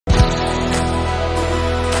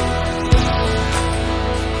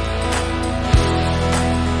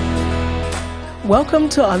Welcome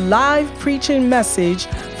to a live preaching message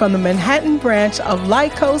from the Manhattan branch of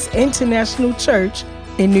Laikos International Church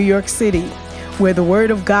in New York City, where the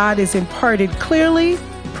Word of God is imparted clearly,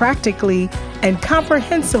 practically, and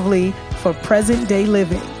comprehensively for present-day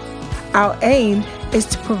living. Our aim is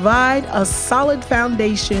to provide a solid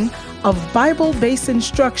foundation of Bible-based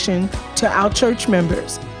instruction to our church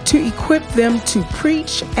members to equip them to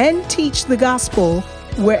preach and teach the gospel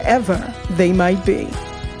wherever they might be.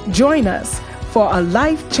 Join us for a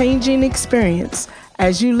life-changing experience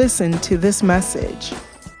as you listen to this message.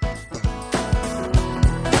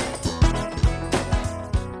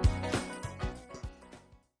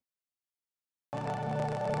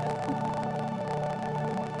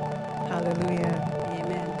 Hallelujah.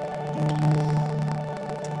 Amen.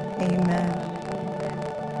 Amen.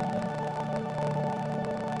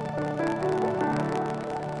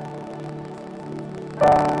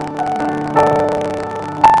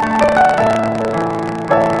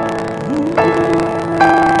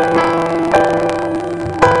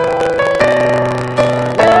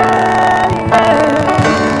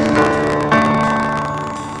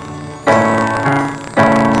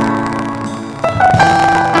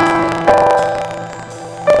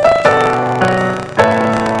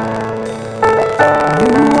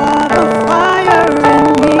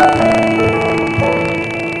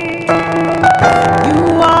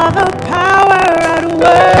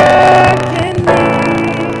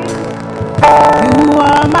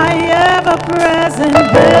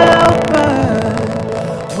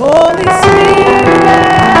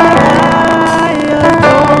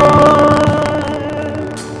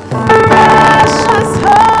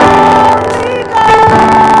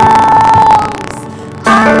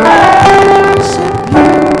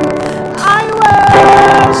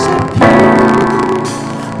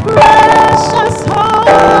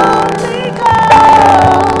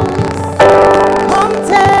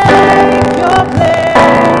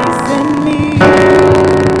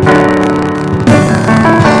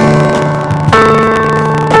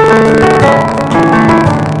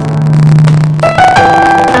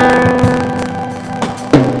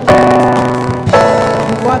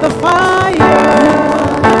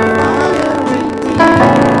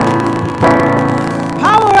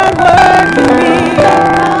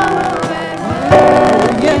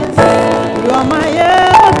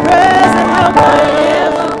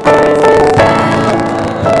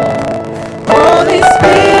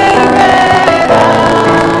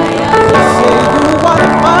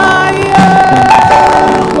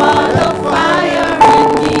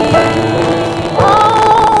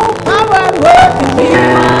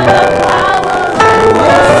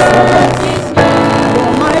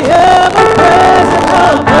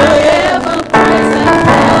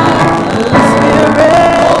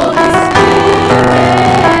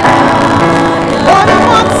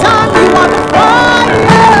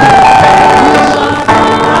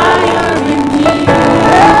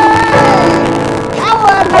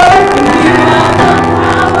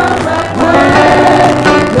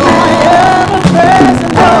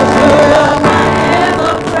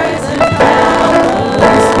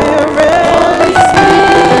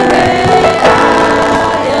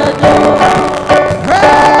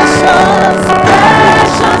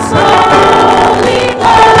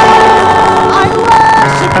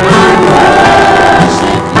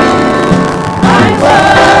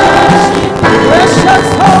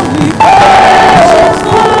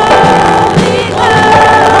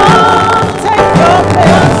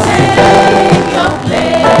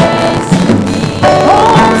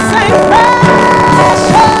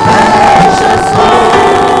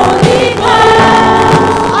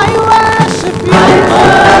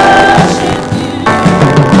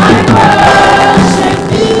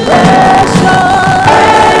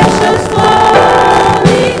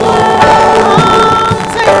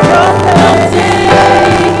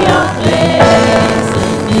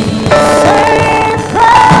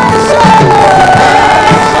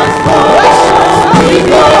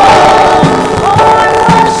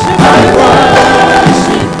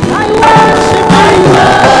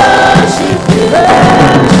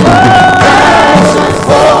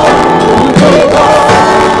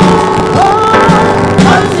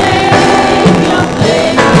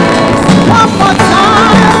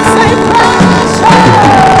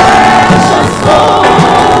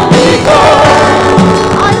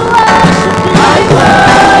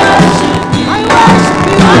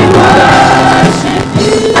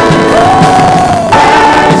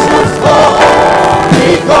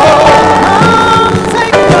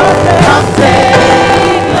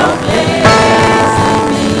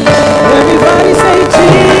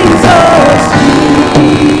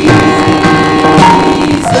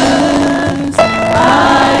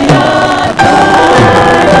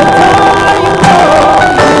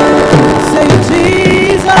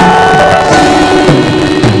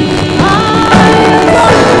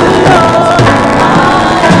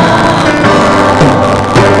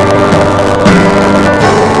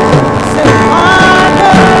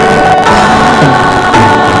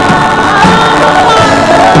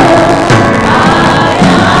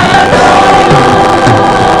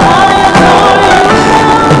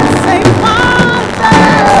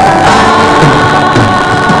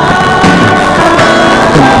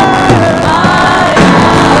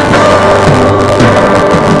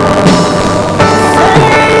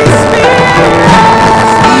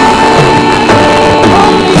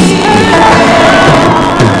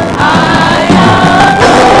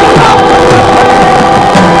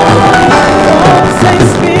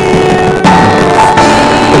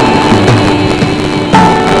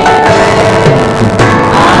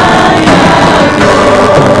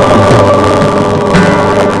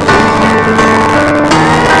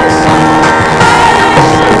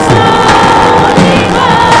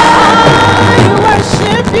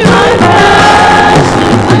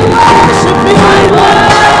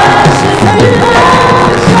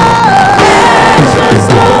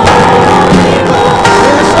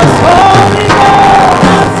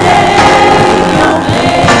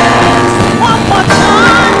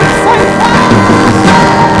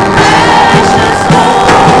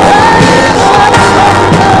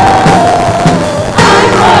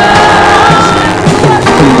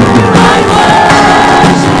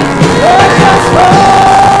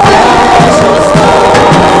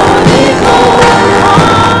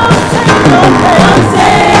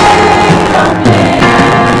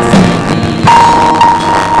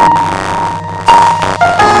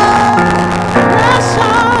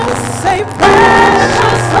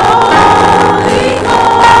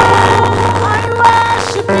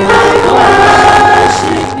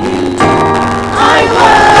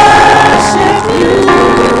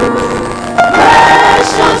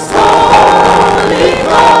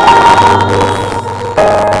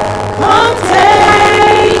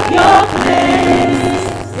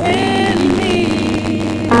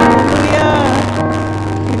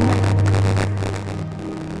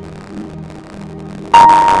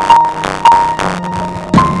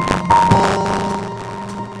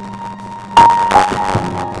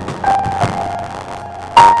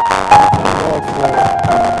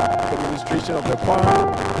 administration of the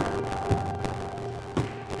choir.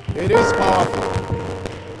 It is powerful.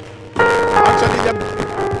 Actually,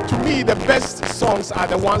 to me, the best songs are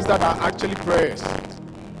the ones that are actually prayers.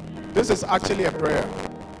 This is actually a prayer.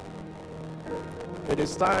 It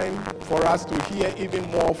is time for us to hear even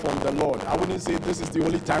more from the Lord. I wouldn't say this is the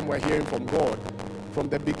only time we're hearing from God. From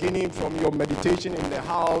the beginning, from your meditation in the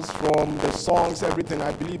house, from the songs, everything,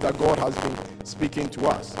 I believe that God has been speaking to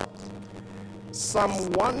us. Psalm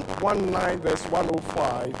 119 verse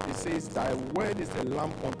 105, it says, "Thy word is a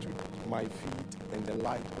lamp unto my feet and the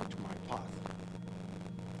light unto my path."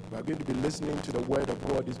 We are going to be listening to the word of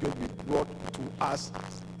God. It's going to be brought to us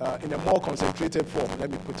in a more concentrated form.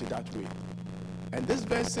 Let me put it that way. And this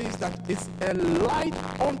verse says that it's a light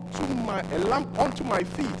a lamp unto my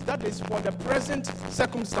feet. That is for the present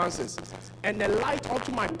circumstances, and a light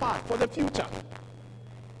unto my path for the future.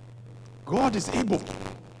 God is able.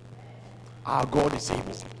 Our God is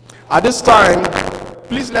able. At this time,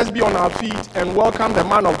 please let's be on our feet and welcome the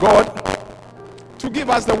man of God to give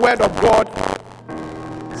us the word of God,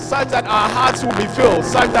 such that our hearts will be filled,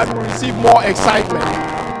 such that we receive more excitement.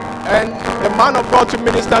 And the man of God to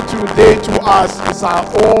minister today to us is our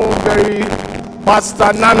own very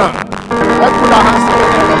Pastor Nana. Let's put our hands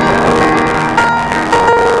together.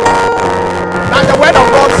 Now the word of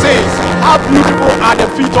God says, how beautiful are the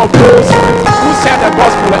feet of those who share the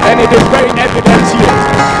gospel, and it is very evident here.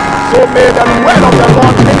 So may the word of the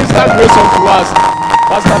Lord minister grace unto us.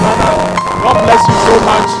 Pastor Nana, God bless you so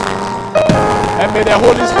much. And may the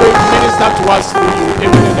Holy Spirit minister to us through you,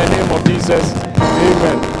 even in the name of Jesus.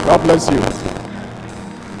 Amen. God bless you.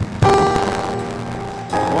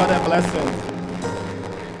 What a blessing.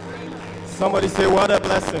 Somebody say, what a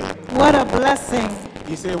blessing. What a blessing.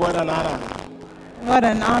 You say, what an honor. What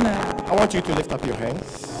an honor. I want you to lift up your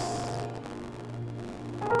hands.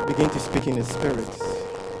 Begin to speak in the Spirit.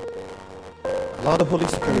 Allow the Holy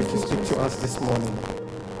Spirit to speak to us this morning.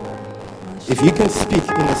 If you can speak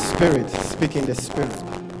in the Spirit, speak in the Spirit.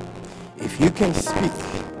 If you can speak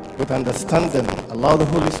with understanding, allow the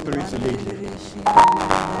Holy Spirit to lead you.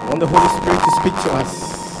 I want the Holy Spirit to speak to us,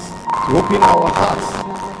 to open our hearts,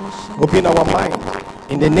 open our mind,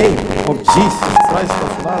 in the name of Jesus Christ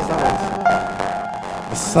of Nazareth,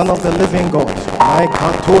 the Son of the living God.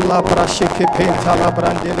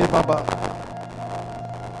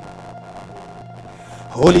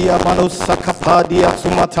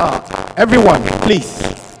 Everyone, please,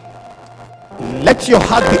 let your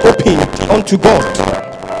heart be open unto God.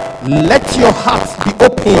 Let your heart be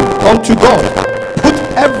open unto God. Put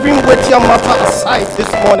every weighty matter aside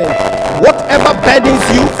this morning. Whatever burdens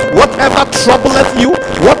you, whatever troubleth you,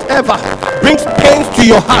 whatever brings pain to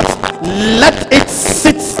your heart, let it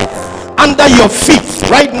sit under your feet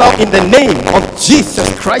right now in the name of Jesus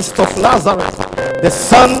Christ of Nazareth, the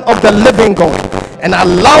Son of the living God. And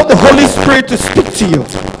allow the Holy Spirit to speak to you,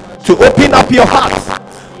 to open up your heart,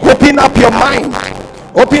 open up your mind,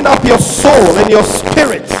 open up your soul and your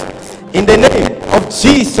spirit in the name of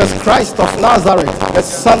Jesus Christ of Nazareth, the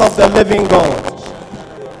Son of the living God.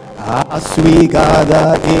 As we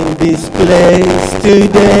gather in this place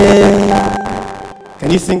today.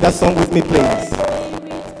 Can you sing that song with me, please?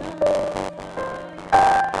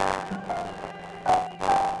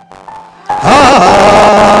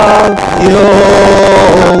 Have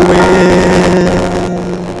your way.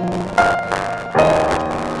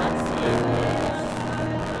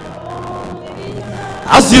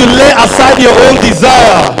 As you lay aside your own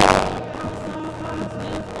desire,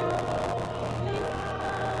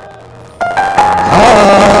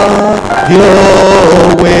 have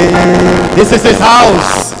your way. This is his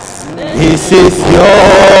house. This is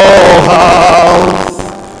your house,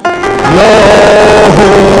 your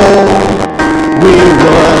home. We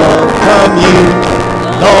welcome you,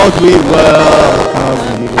 Lord, we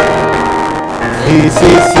welcome you. This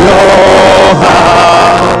is your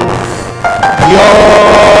house, your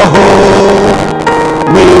home.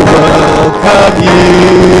 We welcome you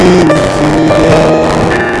today.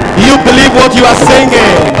 Do you believe what you are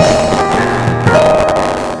singing?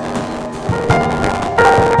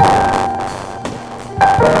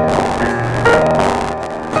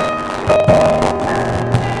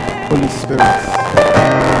 Holy Spirit.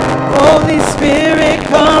 Holy Spirit,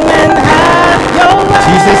 come and have your way.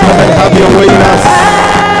 Jesus, come and have your way in us.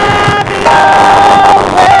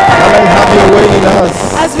 Come and have your way in us.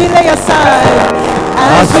 As we lay aside,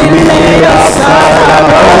 As we lay aside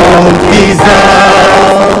our own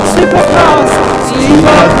desire, sweep across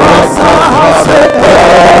our hearts with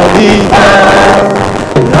holy hand.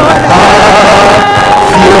 Lord,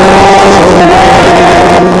 Have your way.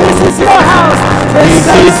 this is your house. This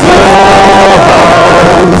is your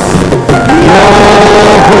house,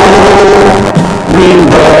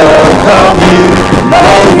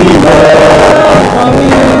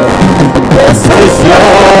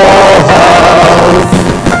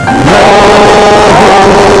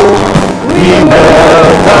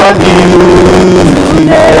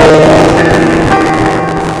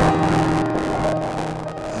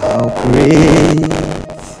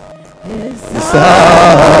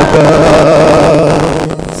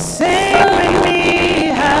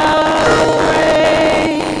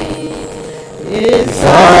 How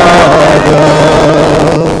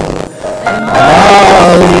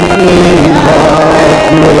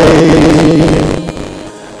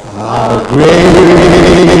great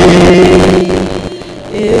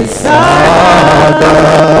is our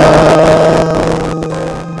God.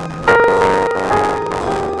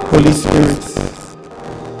 Holy Spirit,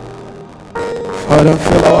 Father,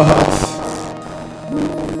 fill our hearts.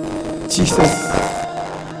 Jesus,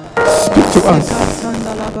 speak to us.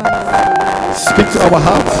 Speak to our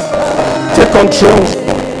hearts. Take control.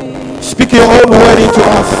 Speak your own word into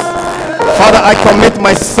us. Father, I commit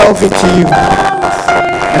myself into you.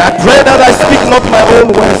 And I pray that I speak not my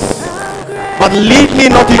own words, but lead me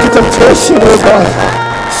not into temptation, O God.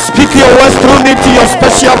 Speak your words through me to your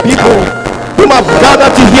special people whom I've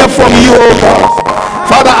gathered to hear from you, O God.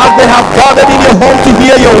 Father, as they have gathered in your home to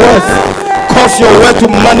hear your words, cause your word to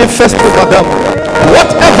manifest over them.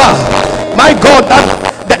 Whatever, my God, that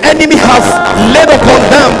the enemy has laid upon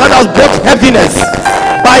them that has brought heaviness,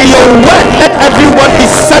 by your word, let everyone be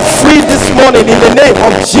set free this morning in the name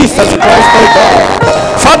of Jesus Christ, oh God.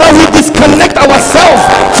 Father, we disconnect ourselves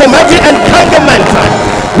from every entanglement.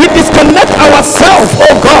 We disconnect ourselves,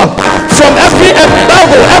 oh God, from every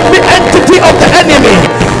embargo, every entity of the enemy.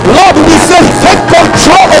 Lord, we say, take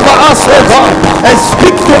control over us, oh God, and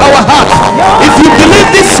speak to our hearts. If you believe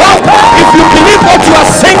this song, if you believe what you are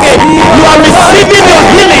singing, you are receiving your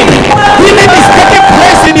healing. Healing is taking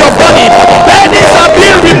place in your body. Burdens are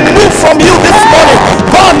being removed from you this morning.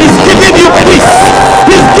 God is giving you peace.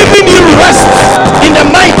 He's giving you rest in the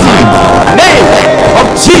mighty name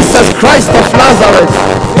of Jesus Christ of Nazareth,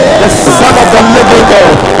 the Son of the living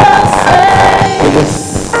God.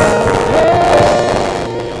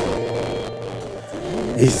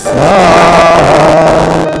 It's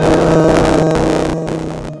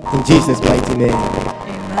in Jesus' mighty name.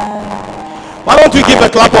 Amen. Why don't we give a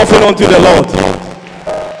clap offering unto the Lord?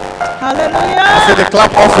 Hallelujah. I said a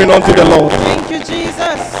clap offering unto the Lord. Thank you,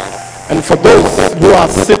 Jesus. And for those who are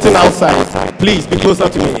sitting outside, please be closer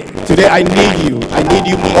to me. Today I need you. I need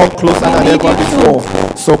you more closer than ever before.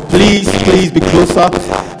 So please be closer.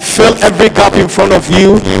 Fill every gap in front of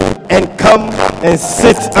you and come and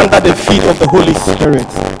sit under the feet of the Holy Spirit.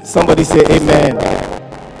 Somebody say amen.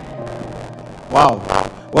 Wow,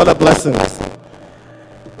 what a blessing.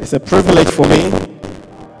 It's a privilege for me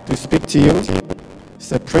to speak to you.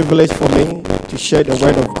 It's a privilege for me to share the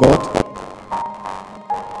word of God.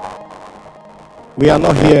 We are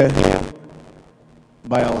not here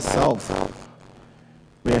by ourselves.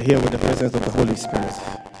 We are here with the presence of the Holy Spirit,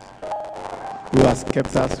 who has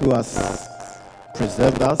kept us, who has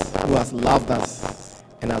preserved us, who has loved us,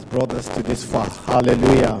 and has brought us to this far.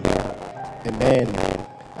 Hallelujah. Amen.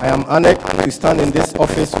 I am honored to stand in this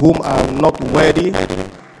office whom I am not worthy.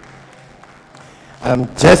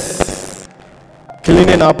 I'm just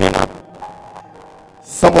cleaning up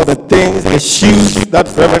some of the things, the shoes that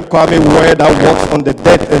Reverend Kwame wore that walks on the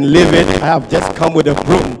dead and live it. I have just come with a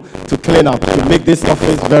broom to clean up, to make this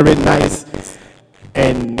office very nice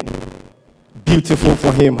and beautiful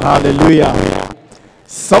for him. Hallelujah.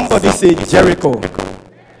 Somebody say Jericho.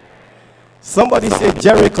 Somebody say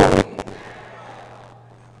Jericho.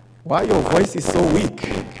 Why your voice is so weak?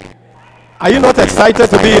 Are you not excited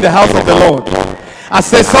to be in the house of the Lord? I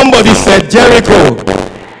said somebody said Jericho.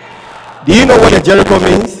 Do you know what a Jericho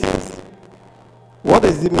means? What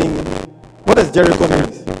does it mean? What does Jericho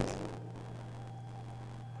mean?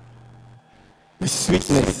 The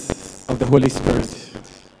sweetness of the Holy Spirit.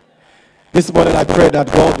 This morning I pray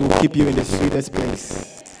that God will keep you in the sweetest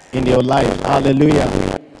place in your life. Hallelujah.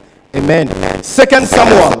 Amen. 2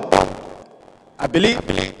 Samuel. I believe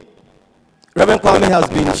Reverend Kwame has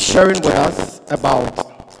been sharing with us about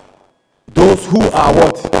those who are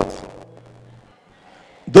what?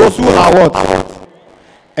 Those who are what?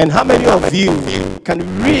 And how many of you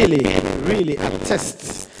can really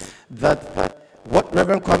attest that what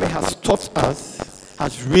Reverend Kwame has taught us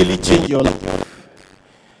has really changed your life?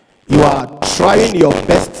 You are trying your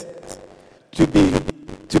best to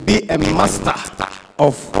be a master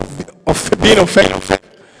of being effective,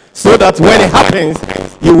 so that when it happens,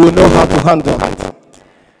 you will know how to handle it.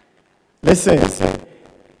 Listen,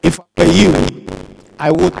 if I were you,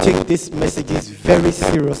 I would take these messages very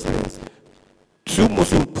seriously. Two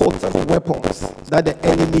most important weapons that the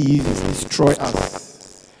enemy uses to destroy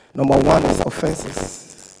us. Number one is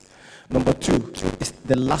offenses. Number two is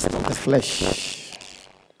the lust of the flesh.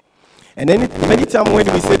 And many times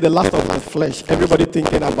when we say the lust of the flesh, everybody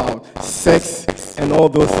thinking about sex and all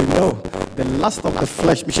those things. No, the lust of the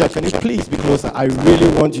flesh. Michelle, can you please be closer? I really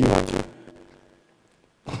want you.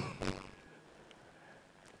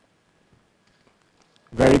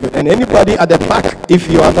 Very good. And anybody at the back, if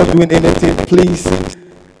you are not doing anything, please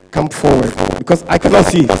come forward. Because I cannot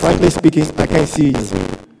see. Frankly speaking, I can't see you.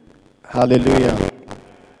 Hallelujah.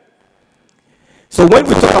 So when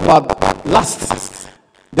we talk about lust,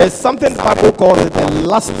 there's something the Bible calls the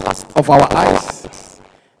lust of our eyes,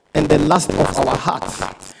 and the lust of our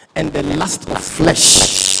heart, and the lust of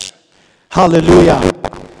flesh. Hallelujah.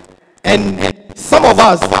 And some of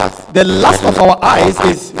us, the lust of our eyes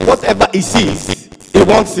is whatever it sees, it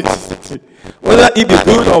wants it. Whether it be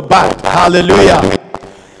good or bad. Hallelujah.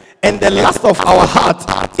 And the lust of our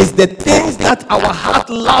heart is the things that our heart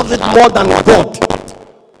loves it more than God.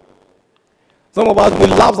 Some of us, we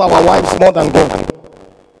love our wives more than God.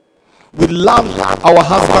 We love our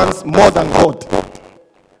husbands more than God.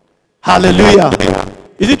 Hallelujah.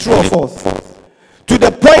 Is it true or false? To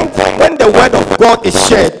the point when the word of God is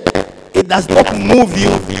shared, it does not move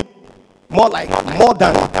you more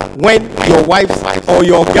than when your wife or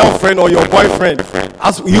your girlfriend or your boyfriend,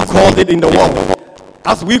 as you called it in the world,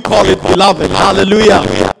 as we call it, beloved.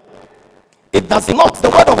 Hallelujah. It does not, the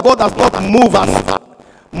word of God does not move us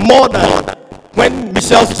more than when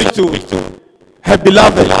Michelle speaks to her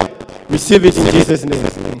beloved. Receive it in Jesus'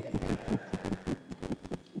 name.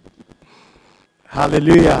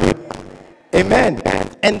 Hallelujah. Amen.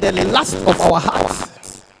 And the lust of our hearts.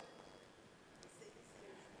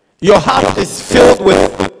 Your heart is filled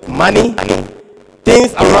with money,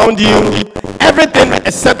 things around you, everything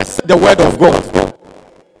except the word of God.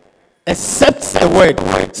 Except the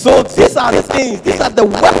word. So these are the things, these are the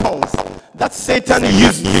weapons that Satan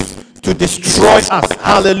uses to destroy us.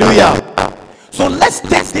 Hallelujah. So let's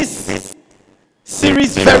take this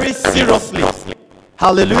series very seriously.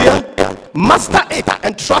 Hallelujah. Master it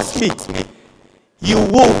and trust me, you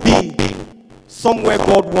will be somewhere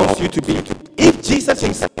God wants you to be. If Jesus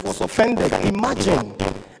himself was offended, imagine.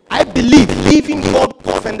 I believe even God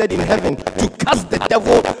offended in heaven to cast the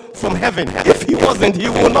devil from heaven. If he wasn't, he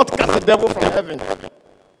will not cast the devil from heaven.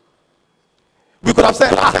 We could have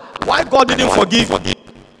said, why God didn't forgive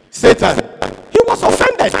Satan? He was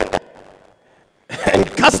offended and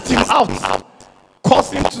cast him out,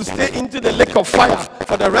 caused him to stay into the lake of fire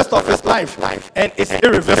for the rest of his life, and it's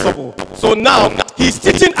irreversible. So now he's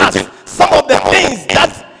teaching us some of the things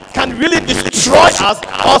that can really destroy us,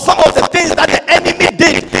 or some of the things that the enemy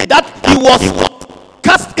did that he was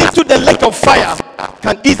cast into the lake of fire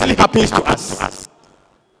can easily happen to us.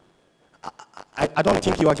 I don't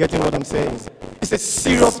think you are getting what I'm saying. It's a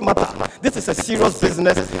serious matter. This is a serious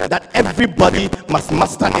business that everybody must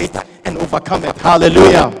master it and overcome it.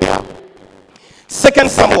 Hallelujah. 2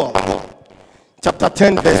 Samuel chapter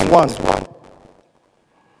 10 verse 1.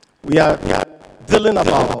 We are dealing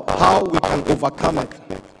about how we can overcome it.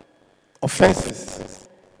 Offenses,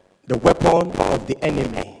 the weapon of the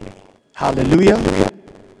enemy. Hallelujah.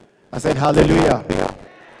 I said hallelujah.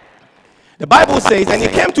 The Bible says, and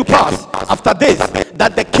it came to pass after this,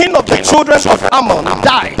 that the king of the children of Ammon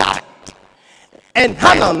died, and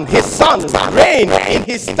Hanun his son reigned in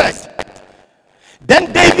his stead.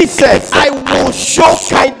 Then David said, I will show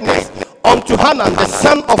kindness unto Hanun the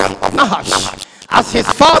son of Nahash, as his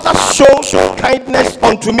father showed kindness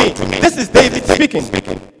unto me. This is David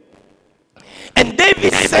speaking. And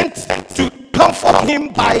David sent to comfort him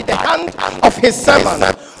by the hand of his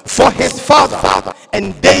servant for his father.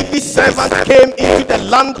 And David's servant came into the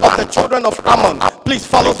land of the children of Ammon. Please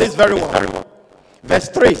follow this very well. Verse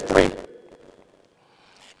 3.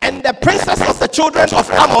 And the princess of the children of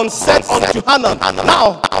Ammon said unto Hanun.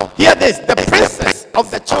 Now, hear this. The princess of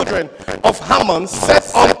the children of Ammon said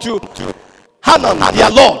unto Hanun, their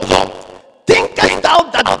Lord, thinkest thou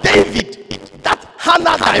that David, that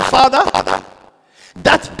Hanun thy father,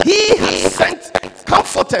 that he has sent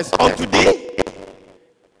comforters unto thee?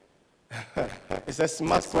 It's a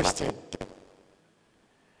smart question.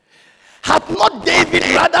 Had not David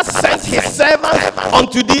rather sent his servant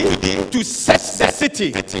unto thee to search the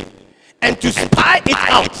city and to spy it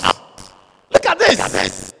out? Look at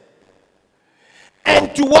this.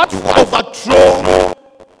 And to what? Overthrow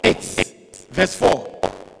it. Verse 4.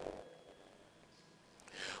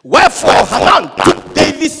 Wherefore Hanun took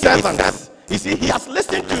David's servants. You see, he has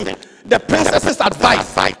listened to the princess's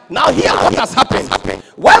advice. Now hear what has happened.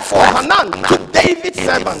 Wherefore Hanun took David's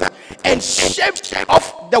servants and shaved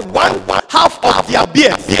off the one half of their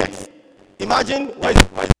beards. Imagine.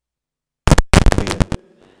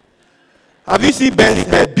 Have you seen Ben's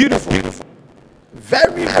hair? Beautiful.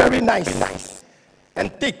 Very, very nice.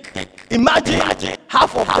 And thick. Imagine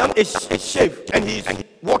half of them is shaved and he's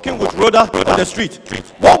walking with Rhoda on the street.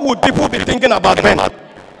 What would people be thinking about Ben?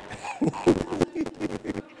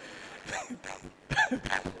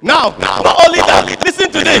 Now, not only that,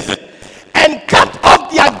 listen to this. And cut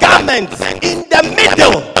off their garments in the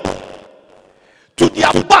middle to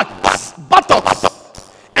their buttocks.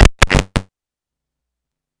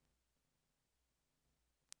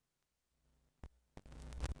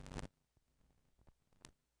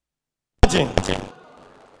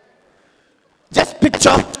 Just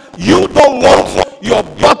picture, you don't want your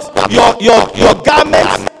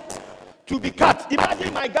garments to be cut.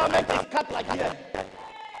 Imagine my garment is cut like here.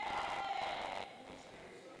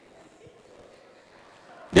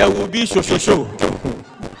 There will be show.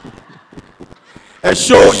 A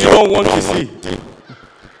show you don't want to see.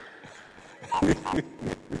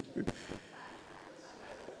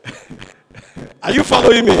 Are you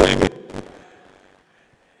following me?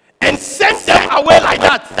 And send them away like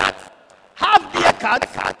that. Have their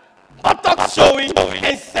cut, buttocks showing,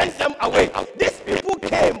 and send them away. These people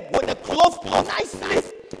came with the clothes nicely,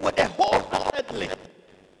 with the whole headly.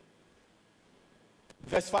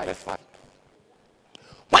 Verse 5.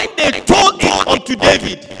 When they told it unto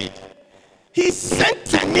David, he sent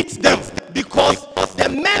to meet them because the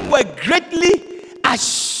men were greatly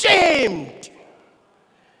ashamed.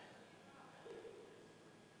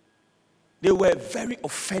 They were very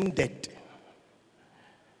offended.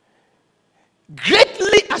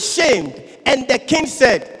 Greatly ashamed. And the king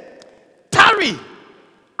said, tarry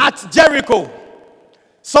at Jericho.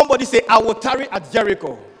 Somebody say, I will tarry at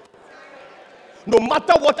Jericho. No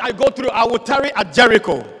matter what I go through, I will tarry at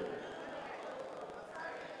Jericho.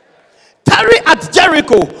 Tarry at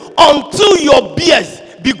Jericho until your beards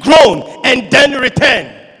be grown and then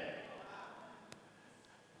return.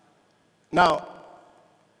 Now,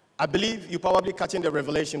 I believe you're probably catching the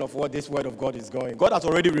revelation of what this word of God is going. God has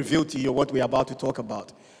already revealed to you what we're about to talk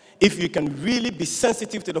about. If you can really be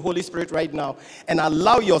sensitive to the Holy Spirit right now and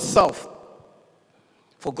allow yourself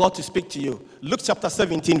for God to speak to you. Luke chapter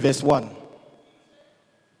 17, verse 1.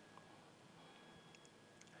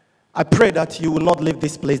 I pray that you will not leave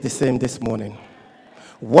this place the same this morning.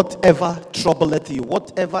 Whatever troubleth you,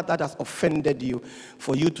 whatever that has offended you,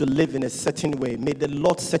 for you to live in a certain way, may the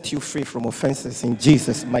Lord set you free from offenses in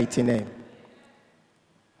Jesus' mighty name.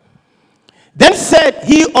 Then said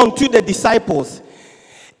he unto the disciples,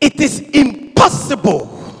 it is impossible.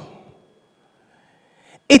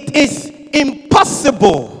 It is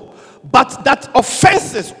impossible, but that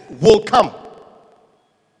offenses will come.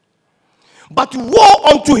 But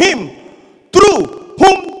woe unto him through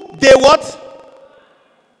whom they what?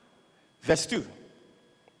 Verse 2.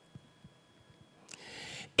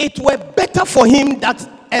 It were better for him that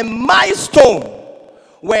a milestone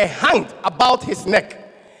were hanged about his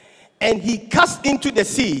neck, and he cast into the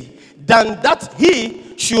sea, than that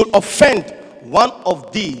he should offend one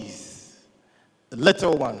of these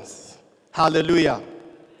little ones. Hallelujah.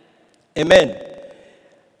 Amen.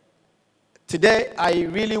 Today, I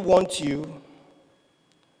really want you.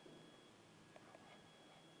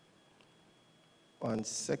 One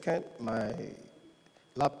second, my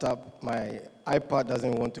laptop, my iPad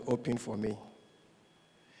doesn't want to open for me.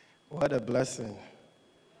 What a blessing.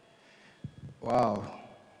 Wow.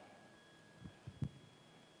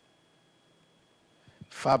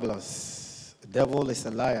 Fabulous. The devil is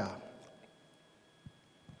a liar.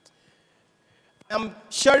 I'm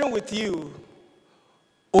sharing with you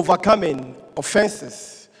overcoming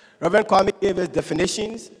offenses. Reverend Kwame gave us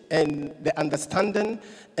definitions and the understanding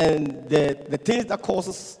and the things that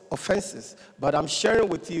causes offenses. But I'm sharing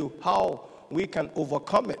with you how we can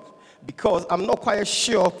overcome it. Because I'm not quite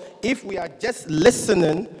sure if we are just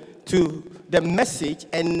listening to the message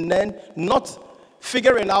and then not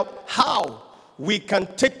figuring out how we can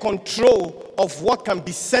take control of what can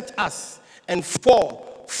beset us and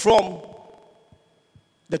fall from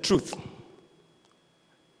the truth.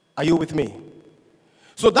 Are you with me?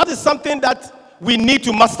 So that is something that we need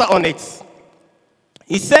to master on it.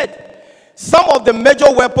 He said, some of the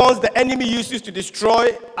major weapons the enemy uses to destroy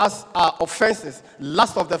us are offenses,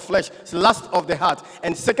 lust of the flesh, lust of the heart.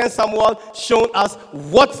 And 2 Samuel showed us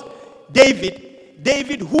what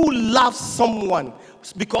David who loves someone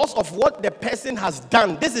because of what the person has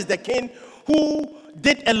done. This is the king who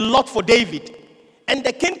did a lot for David. And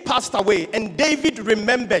the king passed away, and David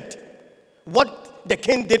remembered what the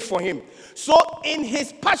king did for him. So in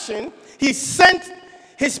his passion, he sent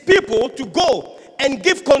his people to go and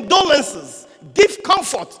give condolences, give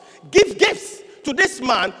comfort, give gifts to this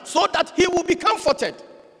man so that he will be comforted.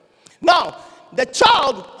 Now, the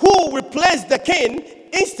child who replaced the king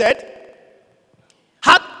instead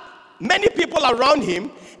had many people around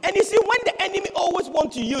him. And you see, when the enemy always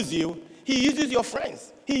wants to use you, he uses your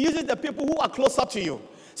friends. He uses the people who are closer to you.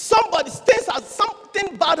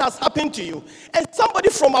 something bad has happened to you, and somebody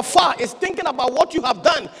from afar is thinking about what you have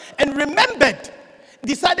done and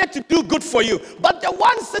decided to do good for you. But the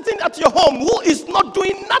one sitting at your home who is not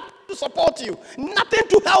doing nothing to support you, nothing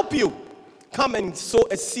to help you, come and sow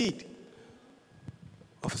a seed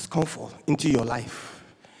of his comfort into your life.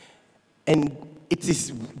 And it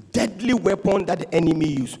is deadly weapon that the enemy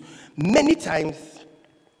uses. Many times,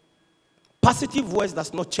 positive words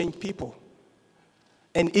does not change people.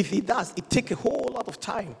 And if it does, it takes a whole lot of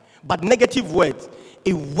time. But negative words,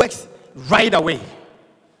 it works right away.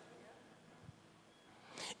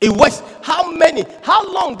 It works. How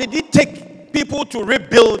long did it take people to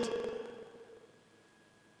rebuild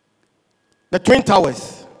the Twin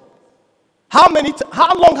Towers? How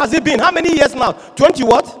long has it been? How many years now? 20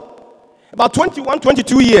 what? About 21,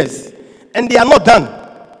 22 years. And they are not done.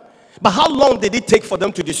 But how long did it take for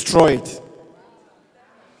them to destroy it?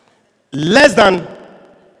 Less than.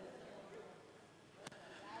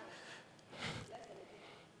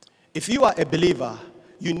 If you are a believer,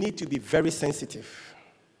 you need to be very sensitive.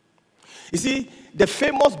 You see, the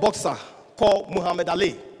famous boxer called Muhammad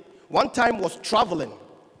Ali one time was traveling,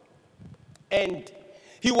 and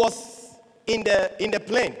he was in the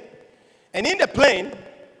plane. And in the plane,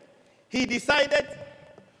 he decided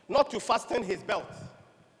not to fasten his belt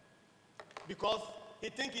because he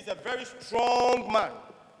thinks he's a very strong man.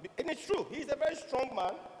 And it's true, he's a very strong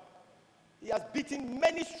man. He has beaten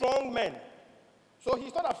many strong men. So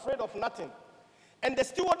he's not afraid of nothing. And the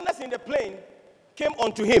stewardess in the plane came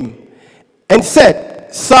onto him and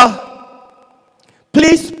said, "Sir,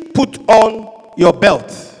 please put on your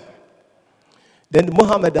belt." Then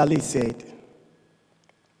Muhammad Ali said,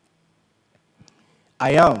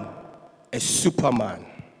 "I am a Superman."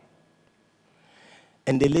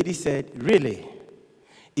 And the lady said, "Really?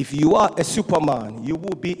 If you are a Superman, you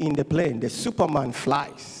will be in the plane. The Superman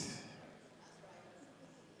flies."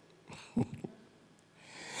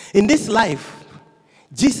 In this life,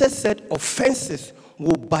 Jesus said offenses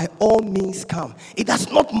will by all means come. It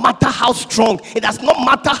does not matter how strong. It does not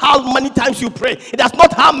matter how many times you pray. It does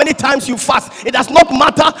not how many times you fast. It does not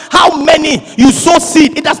matter how many you sow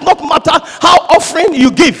seed. It does not matter how offering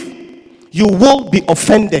you give. You will be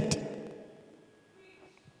offended.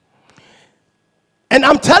 And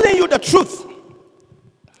I'm telling you the truth.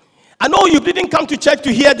 I know you didn't come to church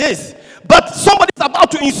to hear this, but somebody's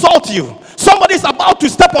about to insult you. Somebody's about to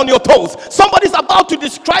step on your toes. Somebody's about to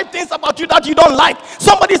describe things about you that you don't like.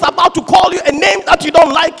 Somebody's about to call you a name that you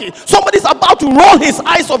don't like it. Somebody's about to roll his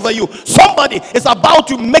eyes over you. Somebody is about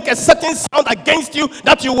to make a certain sound against you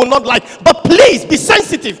that you will not like. But please be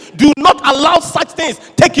sensitive. Do not allow such things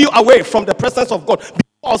take you away from the presence of God,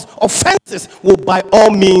 because offenses will by all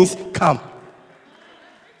means come.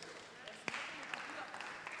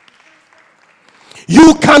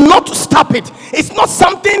 You cannot stop it. It's not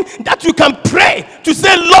something that you can pray to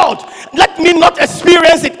say, "Lord, let me not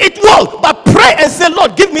experience it." It will, but pray and say,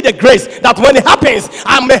 "Lord, give me the grace that when it happens,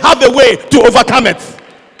 I may have a way to overcome it."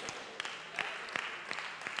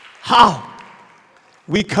 How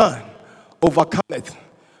we can overcome it?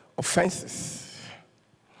 Offenses.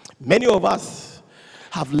 Many of us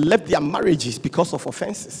have left their marriages because of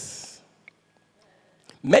offenses.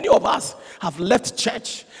 Many of us have left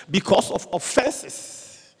church because of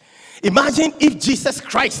offenses. Imagine if Jesus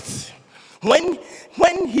Christ, when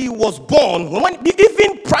he was born,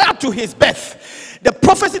 even prior to his birth, the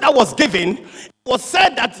prophecy that was given was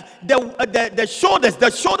said that the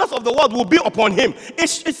shoulders of the world will be upon him. It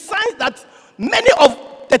signs that many of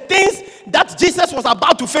the things that Jesus was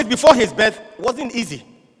about to face before his birth wasn't easy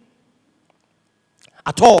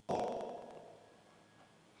at all.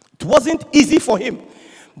 It wasn't easy for him.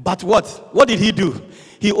 But what did he do?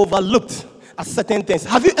 He overlooked certain things.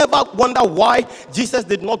 Have you ever wondered why Jesus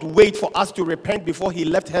did not wait for us to repent before he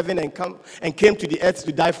left heaven and came to the earth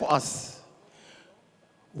to die for us?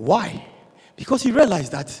 Why? Because he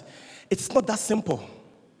realized that it's not that simple.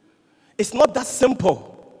 It's not that simple.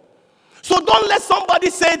 So don't let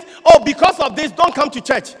somebody say, "Oh, because of this, don't come to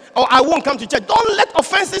church," or "I won't come to church." Don't let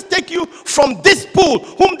offenses take you from this pool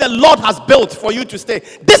whom the Lord has built for you to stay.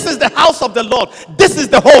 This is the house of the Lord. This is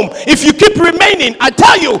the home. If you keep remaining, I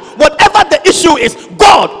tell you, whatever the issue is,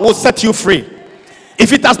 God will set you free.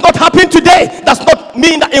 If it does not happen today, does not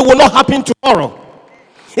mean that it will not happen tomorrow.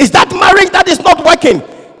 Is that marriage that is not working?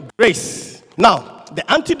 Grace. Now, the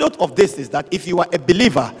antidote of this is that if you are a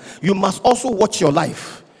believer, you must also watch your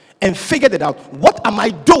life and figure it out. What am I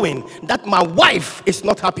doing that my wife is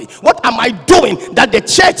not happy? What am I doing that the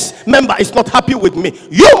church member is not happy with me?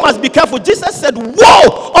 You must be careful. Jesus said,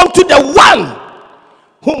 "Woe unto the one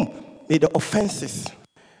whom may the offenses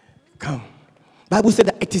come." Bible said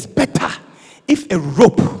that it is better if a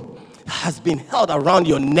rope has been held around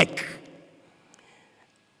your neck.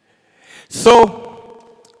 So,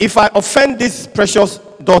 if I offend this precious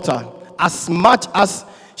daughter, as much as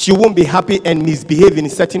she won't be happy and misbehave in a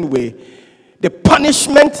certain way, the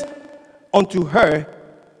punishment unto her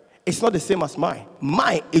is not the same as mine.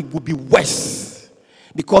 Mine, it will be worse.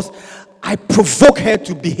 Because I provoke her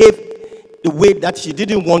to behave the way that she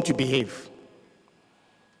didn't want to behave.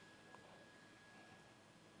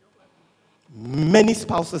 Many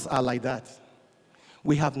spouses are like that.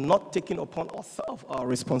 We have not taken upon ourselves our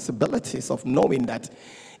responsibilities of knowing that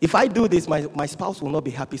if I do this, my spouse will not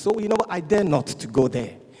be happy. So, you know what? I dare not to go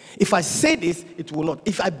there. If I say this, it will not.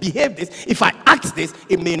 If I behave this, if I act this,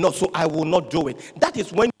 it may not. So I will not do it. That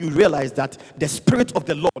is when you realize that the Spirit of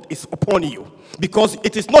the Lord is upon you. Because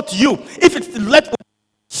it is not you. If it's left,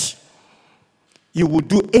 you will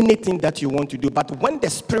do anything that you want to do. But when the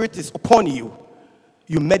Spirit is upon you,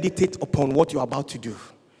 you meditate upon what you're about to do.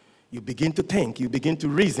 You begin to think, you begin to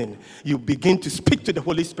reason, you begin to speak to the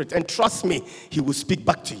Holy Spirit. And trust me, He will speak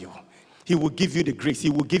back to you. He will give you the grace. He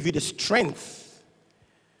will give you the strength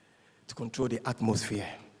to control the atmosphere.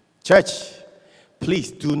 Church,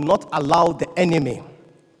 please do not allow the enemy.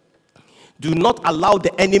 Do not allow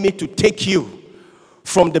the enemy to take you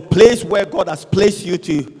from the place where God has placed you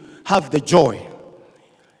to have the joy.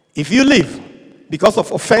 If you leave because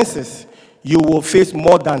of offenses, you will face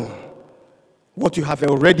more than what you have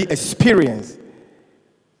already experienced.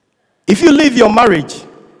 If you leave your marriage,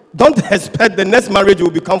 don't expect the next marriage will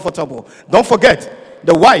be comfortable. Don't forget,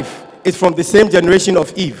 the wife is from the same generation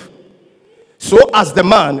of Eve. So as the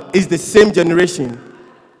man is the same generation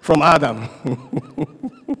from Adam.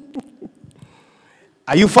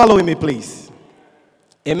 Are you following me, please?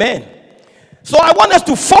 Amen. So I want us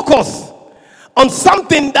to focus on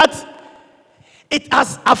something that it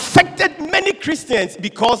has affected many Christians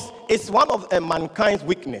because it's one of mankind's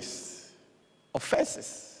weakness.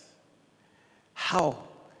 Offenses. How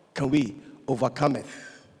can we overcome it?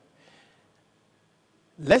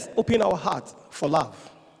 Let's open our heart for love.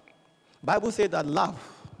 Bible says that love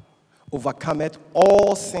overcometh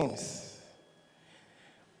all sins.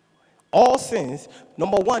 All sins.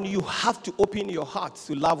 Number one, you have to open your heart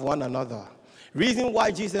to love one another. Reason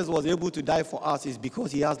why Jesus was able to die for us is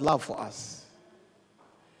because He has love for us.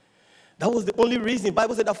 That was the only reason. The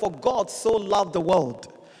Bible said that for God so loved the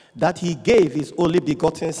world that He gave His only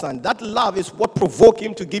begotten Son. That love is what provoked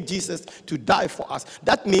Him to give Jesus to die for us.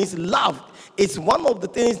 That means love is one of the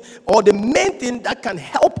things, or the main thing that can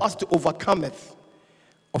help us to overcome it.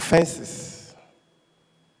 Offenses.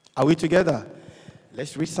 Are we together?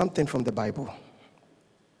 Let's read something from the Bible.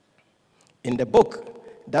 In the book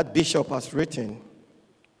that Bishop has written,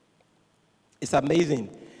 it's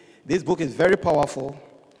amazing. This book is very powerful,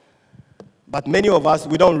 but many of us,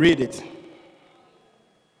 we don't read it.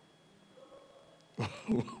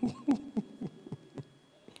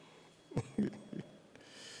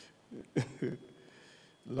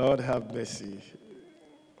 Lord have mercy.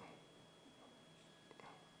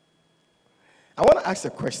 I want to ask a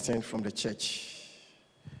question from the church.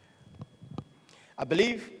 I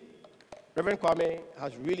believe Reverend Kwame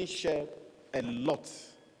has really shared a lot.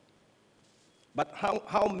 But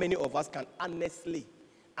how many of us can honestly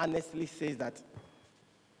say that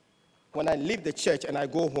when I leave the church and I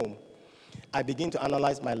go home, I begin to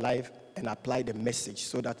analyze my life and apply the message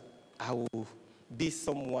so that I will be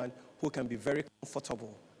someone who can be very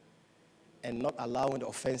comfortable and not allowing the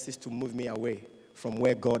offenses to move me away from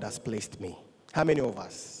where God has placed me? How many of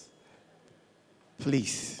us?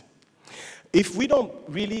 Please. If we don't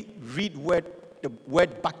really read the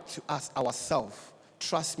word back to us ourselves,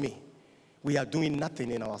 trust me, we are doing nothing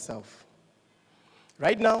in ourselves.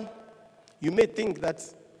 Right now, you may think that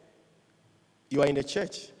you are in the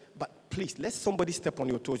church, but please, let somebody step on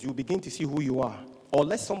your toes. You begin to see who you are. Or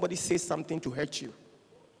let somebody say something to hurt you.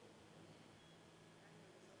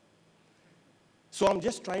 So I'm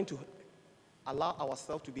just trying to allow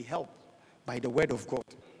ourselves to be helped by the word of God.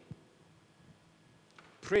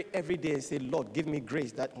 Pray every day and say, Lord, give me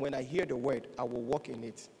grace that when I hear the word, I will walk in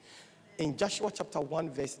it. In Joshua chapter 1,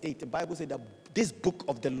 verse 8, the Bible said that this book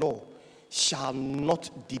of the law shall not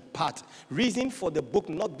depart. Reason for the book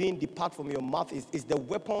not being depart from your mouth is the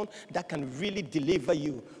weapon that can really deliver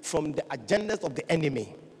you from the agendas of the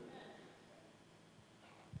enemy.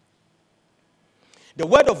 The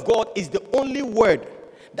word of God is the only word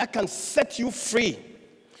that can set you free,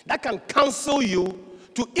 that can counsel you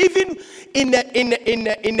to even in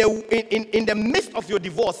the midst of your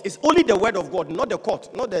divorce. It's only the word of God, not the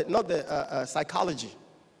court, not the psychology.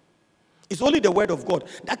 It's only the word of God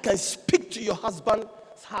that can speak to your husband's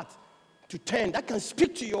heart to turn, that can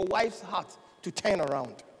speak to your wife's heart to turn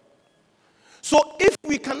around. So if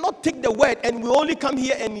we cannot take the word and we only come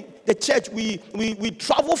here in the church, we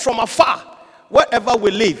travel from afar, wherever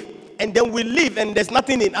we live, and then we leave and there's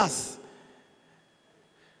nothing in us.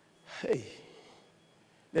 Hey,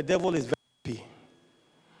 the devil is very happy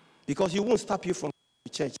because he won't stop you from the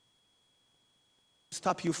church,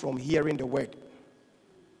 stop you from hearing the word.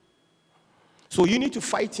 So you need to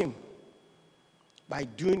fight him by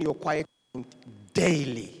doing your quiet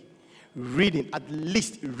daily. Reading, at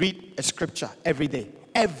least read a scripture every day,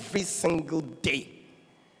 every single day.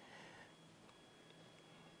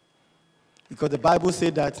 Because the Bible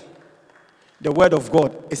said that the word of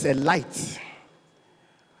God is a light.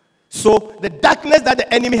 So the darkness that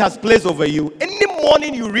the enemy has placed over you, any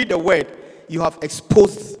morning you read the word, you have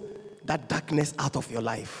exposed that darkness out of your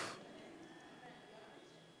life.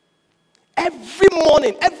 Every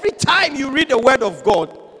morning, every time you read the word of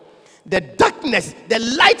God, the darkness, the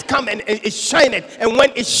light come and it shine it. And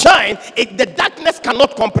when it shines, the darkness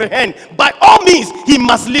cannot comprehend. By all means, he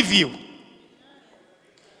must leave you.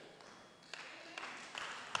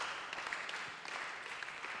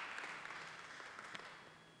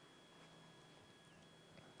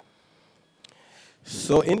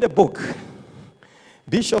 So in the book,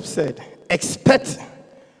 Bishop said, expect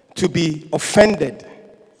to be offended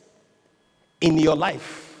in your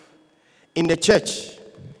life, in the church,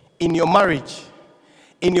 in your marriage,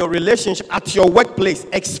 in your relationship, at your workplace.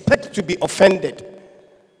 Expect to be offended.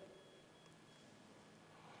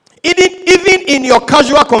 Even in your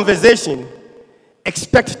casual conversation,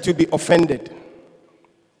 expect to be offended.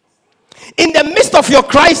 In the midst of your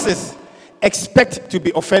crisis, expect to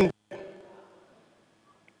be offended.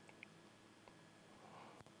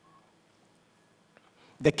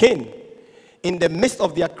 The king, in the midst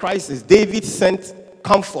of their crisis, David sent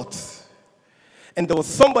comfort. And there was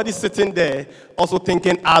somebody sitting there also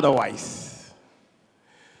thinking otherwise.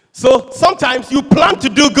 So sometimes you plan to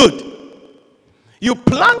do good. You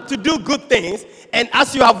plan to do good things, and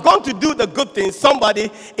as you have gone to do the good things,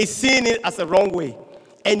 somebody is seeing it as a wrong way.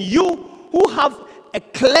 And you who have a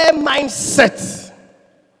clear mindset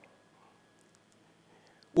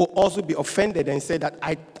will also be offended and say that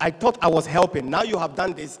I thought I was helping. Now you have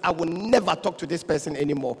done this. I will never talk to this person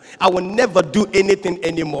anymore. I will never do anything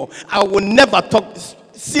anymore. I will never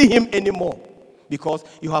see him anymore. Because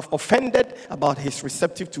you have offended about his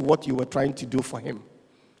receptive to what you were trying to do for him.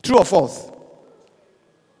 True or false?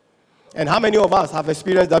 And how many of us have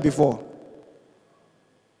experienced that before?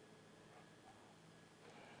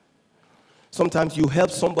 Sometimes you help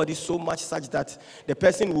somebody so much such that the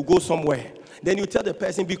person will go somewhere. Then you tell the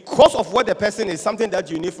person, because of what the person is, something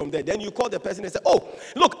that you need from there. Then you call the person and say, oh,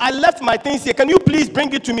 look, I left my things here. Can you please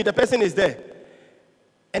bring it to me? The person is there.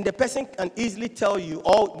 And the person can easily tell you,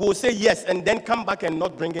 or will say yes, and then come back and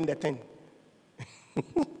not bring in the thing.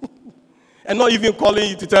 And not even calling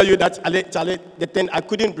you to tell you that, Charlie, the thing, I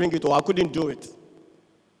couldn't bring it or I couldn't do it.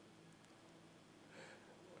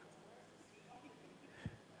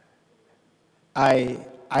 I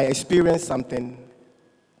experienced something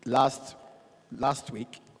last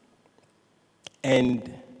week,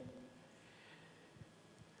 and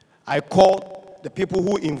I called the people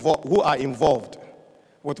who are involved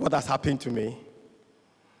with what has happened to me,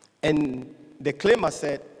 and the claimer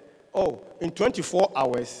said, oh, in 24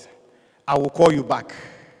 hours, I will call you back.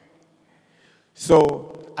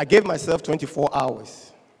 So I gave myself 24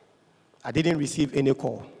 hours. I didn't receive any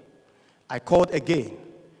call. I called again.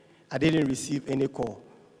 I didn't receive any call.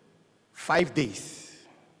 5 days.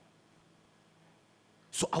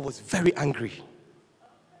 So I was very angry.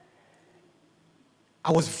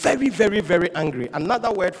 I was very, very, very angry.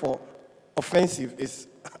 Another word for offensive is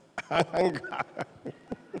anger.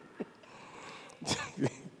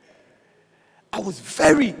 I was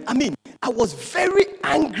very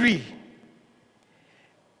angry.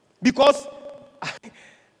 Because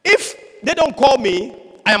if they don't call me,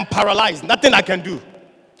 I am paralyzed. Nothing I can do.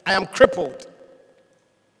 I am crippled.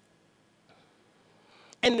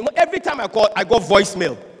 And every time I call, I got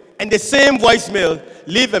voicemail. And the same voicemail,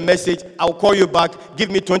 leave a message, I'll call you back, give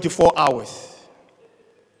me 24 hours.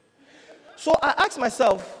 So I asked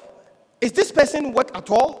myself, is this person work at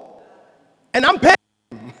all? And I'm paying.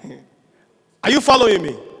 Are you following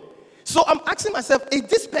me? So I'm asking myself, is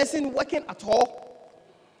this person working at all?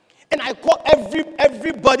 And I call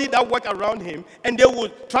everybody that work around him, and they will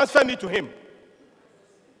transfer me to him.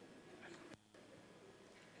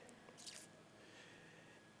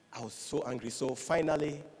 I was so angry. So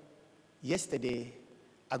finally, yesterday,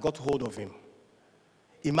 I got hold of him.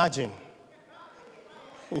 Imagine.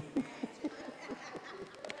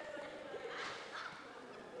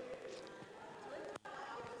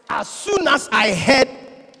 As soon as I heard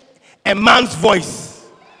a man's voice,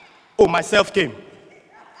 myself came.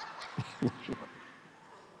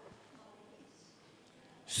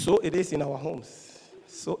 So it is in our homes.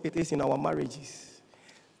 So it is in our marriages.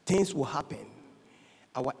 Things will happen.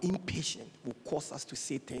 Our impatience will cause us to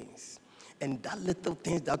say things. And that little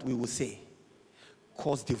things that we will say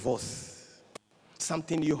cause divorce.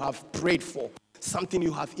 Something you have prayed for. Something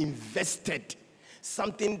you have invested.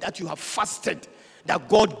 Something that you have fasted that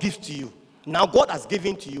God gives to you. Now God has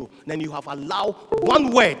given to you. Then you have allowed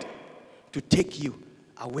one word to take you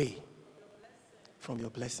away from your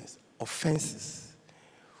blessings. Offenses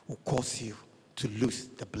will cause you to lose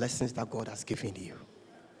the blessings that God has given you.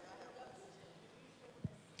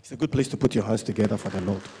 It's a good place to put your hands together for the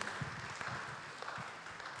Lord.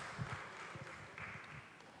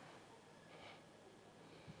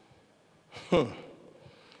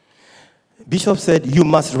 Bishop said, you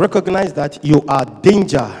must recognize that you are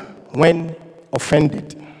danger when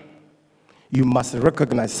offended. You must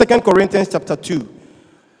recognize. 2 Corinthians chapter 2,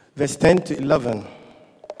 verse 10 to 11.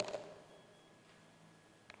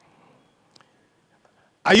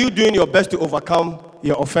 Are you doing your best to overcome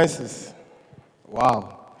your offenses?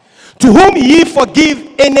 Wow. To whom ye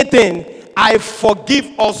forgive anything, I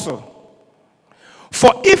forgive also.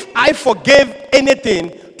 For if I forgave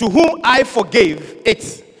anything, to whom I forgave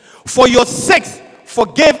it, for your sakes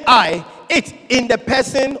forgave I it in the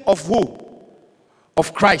person of who?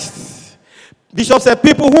 Of Christ. Bishop said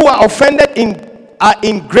people who are offended are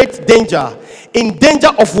in great danger. In danger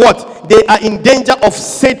of what? They are in danger of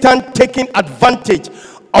Satan taking advantage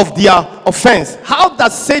of their offense. How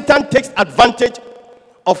does Satan take advantage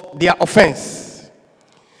of their offense?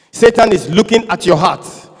 Satan is looking at your heart.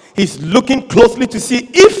 He's looking closely to see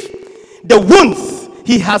if the wounds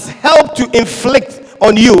he has helped to inflict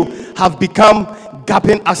on you have become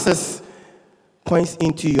gaping access points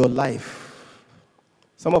into your life.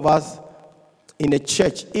 Some of us in a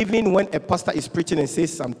church, even when a pastor is preaching and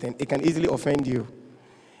says something, it can easily offend you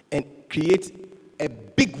and create a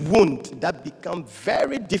big wound that becomes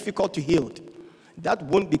very difficult to heal. That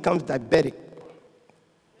wound becomes diabetic.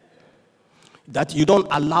 That you don't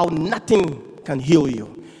allow, nothing can heal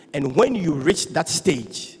you. And when you reach that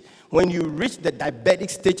stage, when you reach the diabetic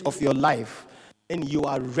stage of your life, then you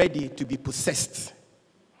are ready to be possessed.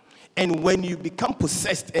 And when you become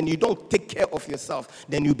possessed and you don't take care of yourself,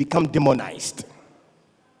 then you become demonized.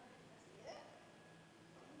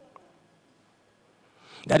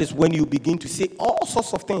 That is when you begin to say all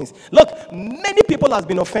sorts of things. Look, many people have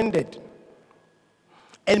been offended.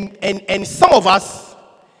 And some of us,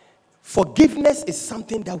 forgiveness is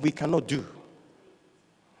something that we cannot do.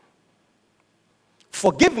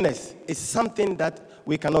 Forgiveness is something that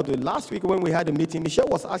we cannot do. Last week when we had a meeting, Michelle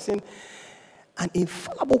was asking an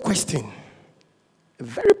infallible question. A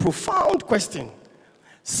very profound question.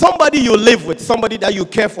 Somebody you live with, somebody that you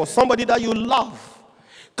care for, somebody that you love,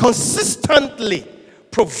 consistently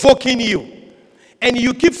provoking you, and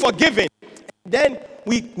you keep forgiving. Then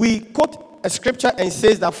we quote a scripture and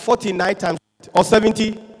says that 49 times or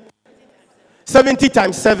 70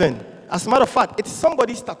 times 7. As a matter of fact, it's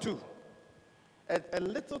somebody's tattoo. A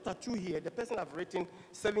little tattoo here, the person have written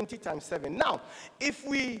 70 times 7. Now, if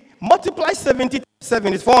we multiply 70 times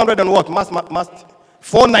 7, it's 400 and what?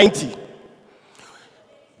 490.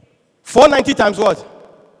 490 times what?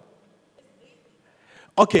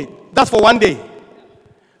 Okay, that's for one day.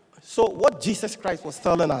 So what Jesus Christ was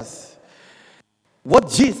telling us,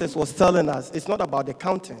 it's not about the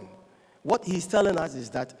counting. What he's telling us is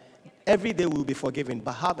that every day we'll be forgiven,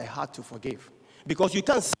 but have a heart to forgive. Because you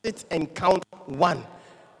can't sit and count 1,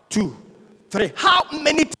 2, 3. How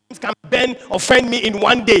many times can Ben offend me in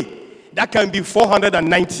one day? That can be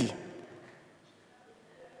 490.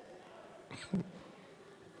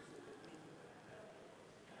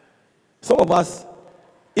 Some of us,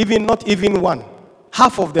 not even one.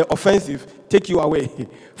 Half of the offensive take you away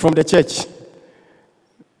from the church.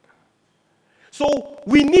 So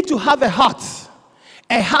we need to have a heart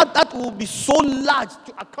that will be so large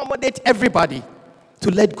to accommodate everybody,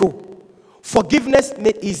 to let go. Forgiveness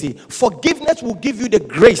made easy. Forgiveness will give you the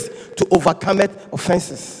grace to overcome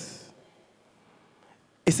offenses.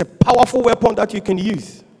 It's a powerful weapon that you can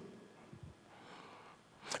use.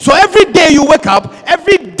 So every day you wake up,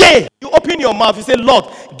 every day you open your mouth, you say, Lord,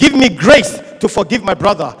 give me grace to forgive my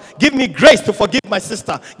brother. Give me grace to forgive my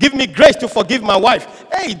sister. Give me grace to forgive my wife.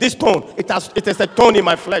 Hey, this tone, it is a tone in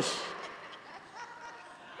my flesh.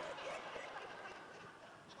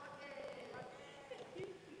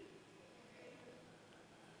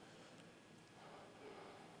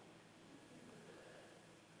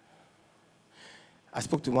 I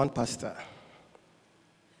spoke to one pastor.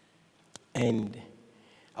 And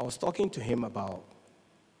I was talking to him about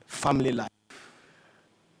family life.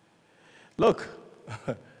 Look,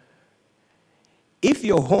 if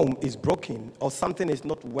your home is broken or something is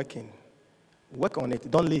not working, work on it.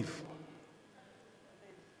 Don't leave.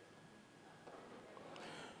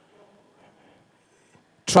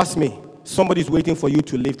 Trust me, somebody's waiting for you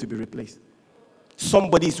to leave to be replaced.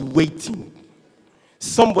 Somebody's waiting.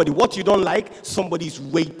 Somebody, what you don't like, somebody's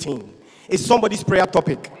waiting. It's somebody's prayer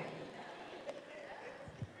topic.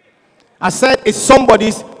 I said it's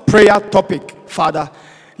somebody's prayer topic. Father,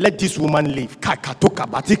 let this woman live. Let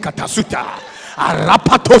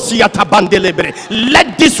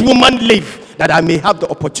this woman live that I may have the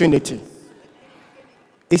opportunity.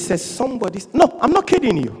 It says somebody's. No, I'm not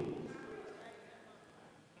kidding you.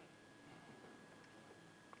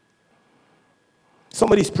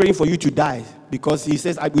 Somebody is praying for you to die because he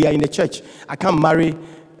says, we are in a church. I can't marry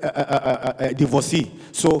a divorcee.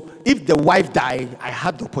 So if the wife died, I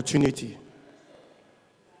had the opportunity.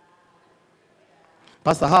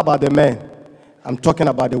 Pastor, how about the men? I'm talking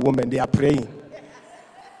about the women. They are praying.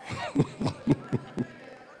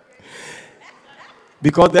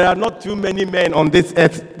 Because there are not too many men on this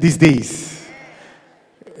earth these days.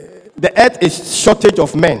 The earth is shortage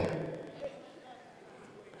of men.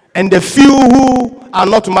 And the few who are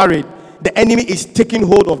not married, the enemy is taking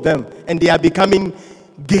hold of them and they are becoming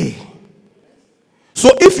gay. So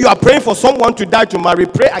if you are praying for someone to die to marry,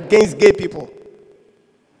 pray against gay people.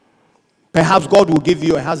 Perhaps God will give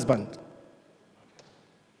you a husband.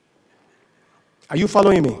 Are you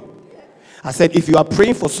following me? I said if you are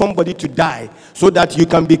praying for somebody to die so that you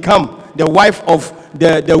can become the wife of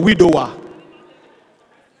the widower,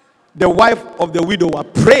 the wife of the widower,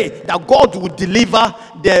 pray that God will deliver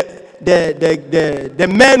the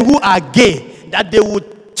men who are gay, that they will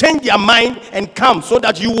change their mind and come so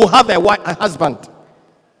that you will have a husband.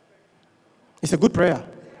 It's a good prayer.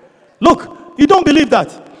 Look, you don't believe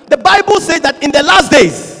that. The Bible says that in the last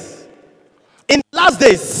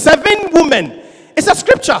days, 7 women, it's a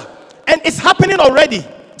scripture, and it's happening already.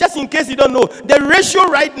 Just in case you don't know, the ratio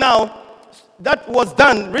right now that was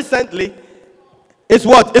done recently is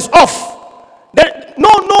what? It's off. There,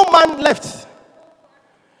 no man left.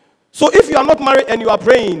 So if you are not married and you are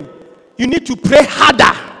praying, you need to pray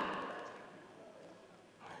harder.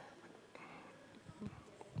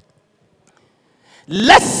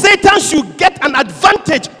 Lest Satan should get an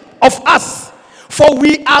advantage of us, for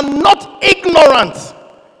we are not ignorant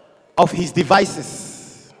of his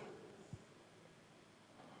devices.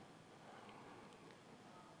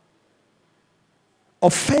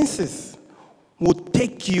 Offenses will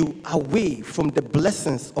take you away from the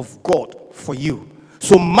blessings of God for you.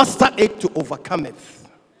 So master it to overcome it.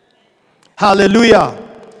 Hallelujah.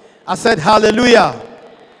 I said hallelujah.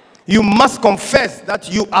 You must confess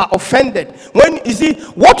that you are offended. When you see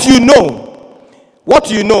what you know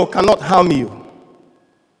cannot harm you.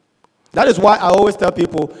 That is why I always tell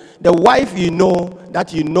people, the wife you know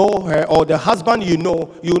that you know her, or the husband you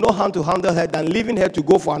know how to handle her, than leaving her to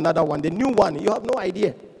go for another one. The new one, you have no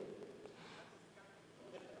idea.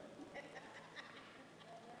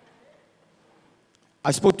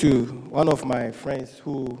 I spoke to one of my friends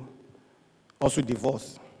who also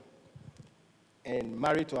divorced and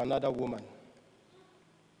married to another woman.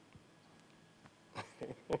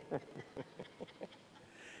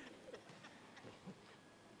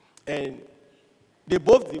 And they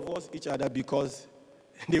both divorced each other because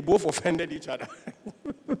they both offended each other.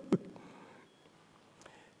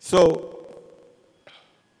 So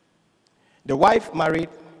the wife married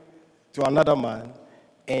to another man,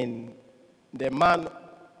 and the man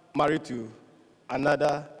married to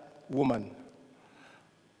another woman.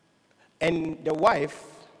 And the wife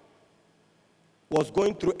was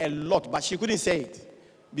going through a lot, but she couldn't say it.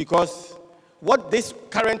 Because what this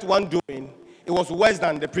current one doing, it was worse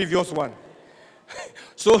than the previous one.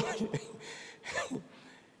 So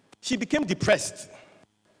she became depressed.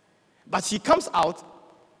 But she comes out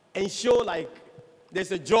and show like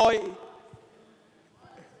there's a joy.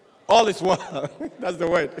 All is well. That's the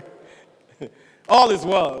word. All is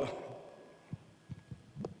well.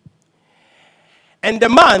 And the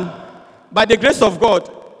man, by the grace of God,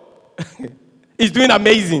 is doing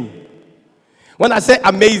amazing. When I say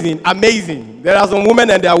amazing, amazing. There are some women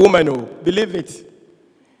and there are women who believe it.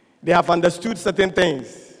 They have understood certain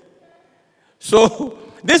things. So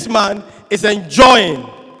this man is enjoying,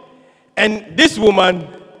 and this woman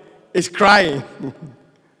is crying.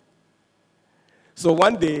 So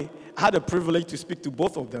one day, I had the privilege to speak to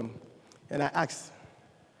both of them, and I asked,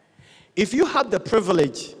 if you had the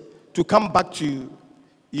privilege to come back to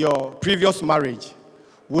your previous marriage,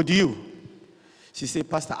 would you? She said,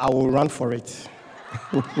 Pastor, I will run for it.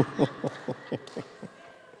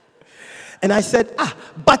 And I said,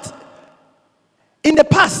 but in the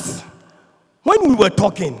past, when we were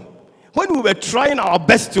talking, when we were trying our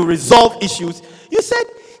best to resolve issues, you said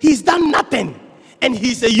he's done nothing and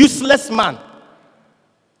he's a useless man.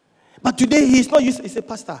 But today he's not useless. He said,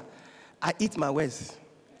 Pastor, I eat my words.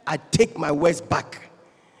 I take my words back.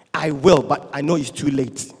 I will, but I know it's too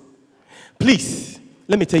late. Please,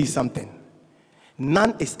 let me tell you something.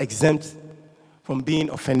 None is exempt from being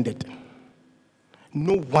offended.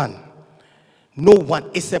 No one. No one.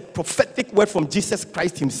 It's a prophetic word from Jesus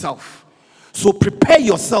Christ himself. So prepare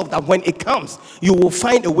yourself that when it comes, you will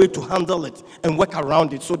find a way to handle it and work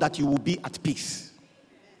around it so that you will be at peace.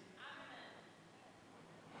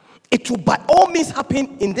 It will by all means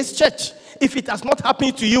happen in this church. If it has not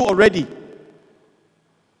happened to you already,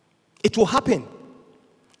 it will happen.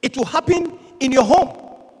 It will happen in your home.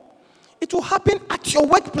 It will happen at your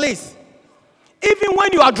workplace. Even when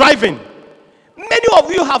you are driving. Many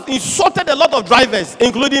of you have insulted a lot of drivers,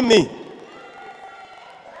 including me.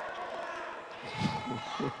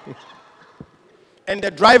 And the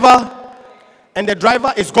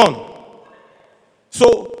driver is gone.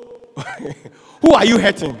 So, who are you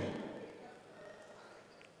hurting?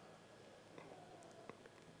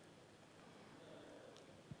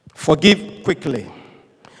 Forgive quickly.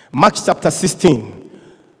 Mark chapter 16.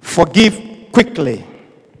 Forgive quickly.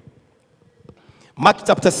 Mark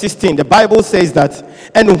chapter 16. The Bible says that,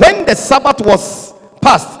 and when the Sabbath was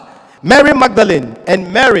past, Mary Magdalene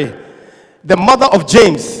and Mary, the mother of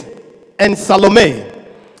James, and Salome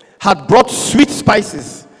had brought sweet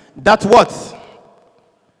spices, that what?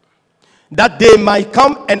 That they might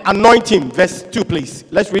come and anoint him. Verse 2, please.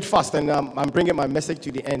 Let's read fast, and I'm bringing my message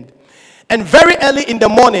to the end. And very early in the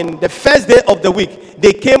morning, the first day of the week,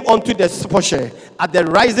 they came unto the sepulchre at the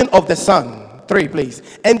rising of the sun. 3, please.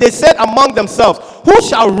 And they said among themselves, who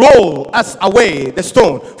shall roll us away the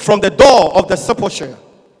stone from the door of the sepulchre?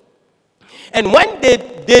 And when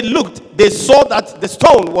they looked, they saw that the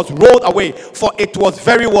stone was rolled away, for it was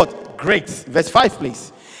very what? Great. Verse 5,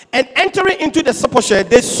 please. And entering into the sepulchre,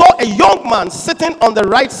 they saw a young man sitting on the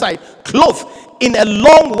right side, clothed in a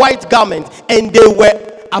long white garment, and they were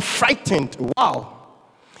affrighted. Wow.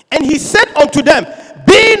 And he said unto them,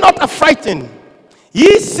 be not affrighted.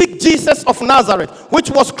 Ye seek Jesus of Nazareth, which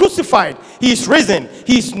was crucified. He is risen.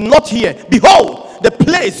 He is not here. Behold, the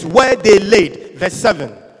place where they laid. Verse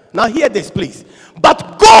 7. Now hear this, please.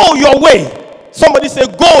 But go your way. Somebody say,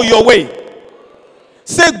 go your way.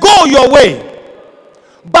 Say, go your way.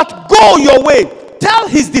 But go your way. Tell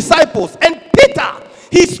his disciples. And Peter,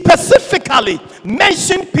 he specifically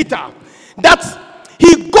mentioned Peter, that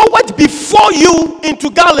he goeth before you into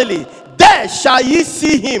Galilee. There shall ye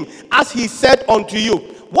see him, as he said unto you.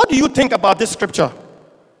 What do you think about this scripture?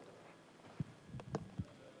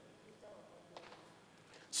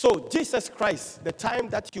 So Jesus Christ, the time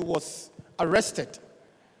that he was arrested,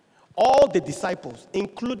 all the disciples,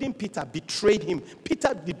 including Peter, betrayed him.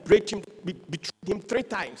 Peter betrayed him 3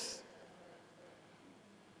 times.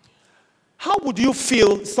 How would you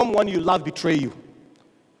feel someone you love betray you?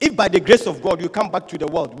 If by the grace of God you come back to the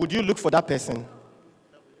world, would you look for that person?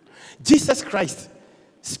 Jesus Christ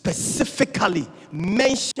specifically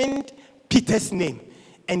mentioned Peter's name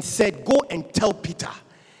and said, go and tell Peter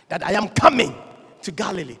that I am coming to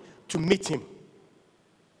Galilee to meet him.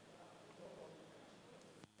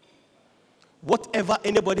 Whatever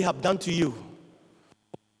anybody have done to you,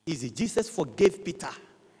 easy. Jesus forgave Peter.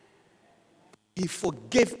 He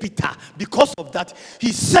forgave Peter. Because of that,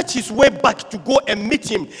 he set his way back to go and meet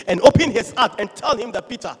him and open his heart and tell him that,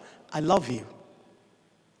 Peter, I love you.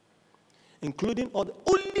 Including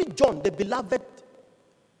only John, the beloved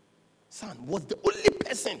son, was the only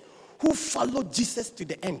person who followed Jesus to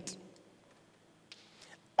the end.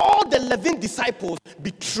 All the 11 disciples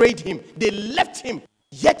betrayed him. They left him.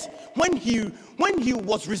 Yet, when he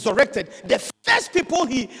was resurrected, the first people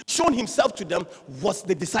he shown himself to them was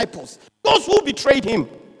the disciples. Those who betrayed him.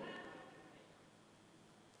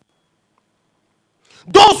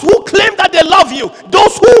 Those who claim that they love you.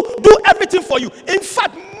 Those who do everything for you. In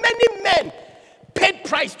fact, many men paid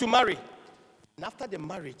price to marry. And after the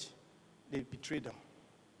marriage, they betrayed them.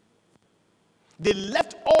 They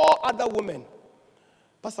left all other women.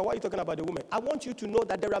 Pastor, why are you talking about the women? I want you to know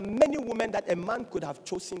that there are many women that a man could have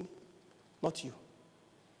chosen, not you.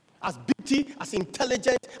 As beauty, as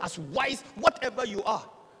intelligent, as wise, whatever you are.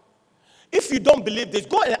 If you don't believe this,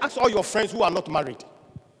 go and ask all your friends who are not married.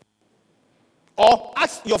 Or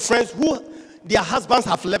ask your friends who their husbands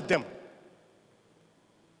have left them.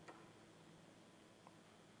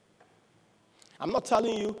 I'm not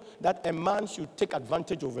telling you that a man should take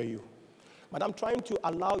advantage over you. But I'm trying to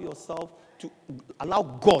allow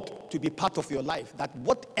God to be part of your life. That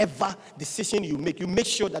whatever decision you make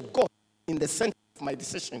sure that God is in the center of my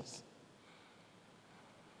decisions.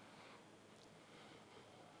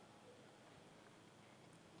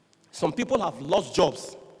 Some people have lost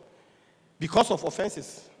jobs because of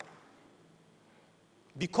offenses.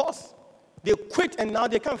 Because they quit and now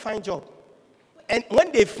they can't find job. And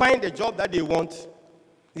when they find the job that they want,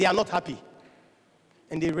 they are not happy.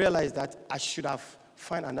 And they realize that I should have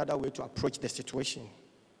found another way to approach the situation.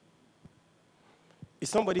 Is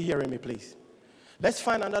somebody hearing me, please? Let's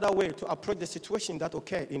find another way to approach the situation that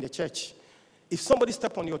occurred in the church. If somebody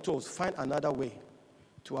steps on your toes, find another way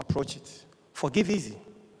to approach it. Forgive easy.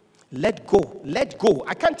 Let go. Let go.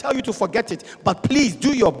 I can't tell you to forget it, but please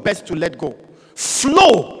do your best to let go.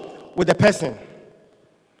 Flow with the person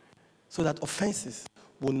so that offenses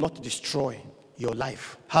will not destroy your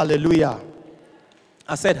life. Hallelujah.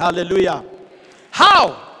 I said hallelujah.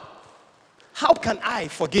 How can I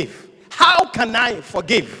forgive? How can I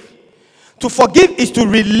forgive? To forgive is to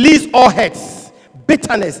release all hurts,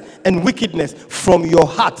 bitterness, and wickedness from your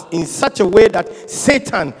heart in such a way that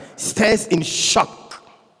Satan stays in shock.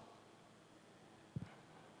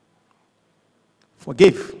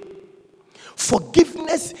 Forgive.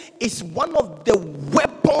 Forgiveness is one of the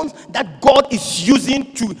weapons that God is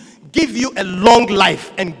using to give you a long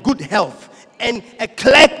life and good health and a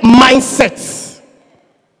clear mindset.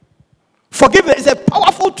 Forgiveness is a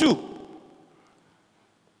powerful tool.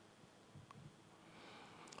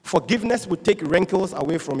 Forgiveness will take wrinkles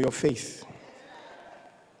away from your face.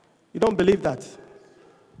 You don't believe that?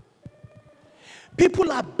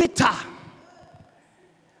 People are bitter.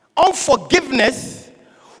 Unforgiveness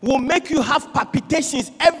will make you have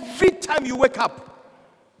palpitations every time you wake up.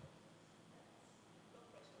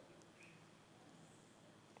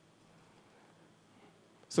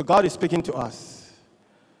 So God is speaking to us.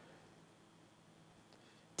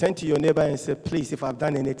 Turn to your neighbor and say, please, if I've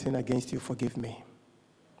done anything against you, forgive me.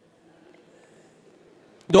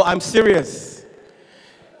 No, I'm serious.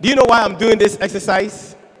 Do you know why I'm doing this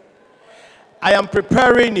exercise? I am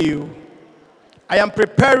preparing you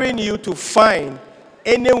to find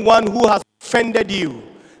anyone who has offended you.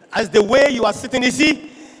 As the way you are sitting, you see,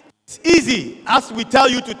 it's easy as we tell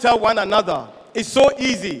you to tell one another. It's so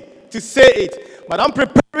easy to say it. But I'm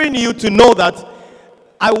preparing you to know that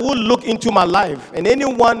I will look into my life. And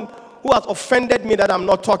anyone who has offended me that I'm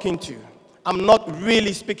not talking to, I'm not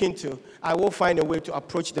really speaking to, I will find a way to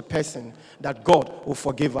approach the person that God will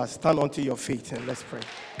forgive us. Stand onto your feet and let's pray.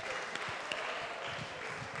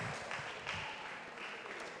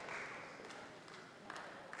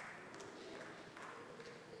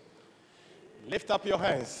 Lift up your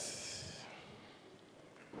hands.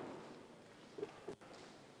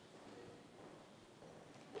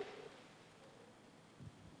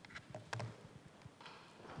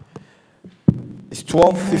 It's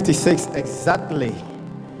 12:56 exactly.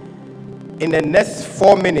 In the next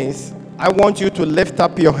 4 minutes, I want you to lift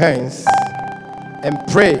up your hands and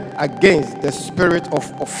pray against the spirit of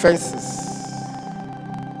offenses.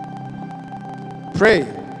 Pray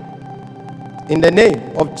in the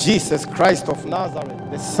name of Jesus Christ of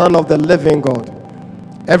Nazareth, the Son of the living God.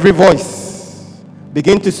 Every voice,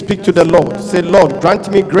 begin to speak to the Lord. Say, Lord, grant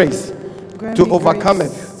me grace to overcome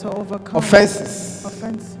it. Offenses.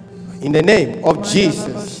 In the name of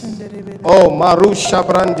Jesus. Oh, Marusha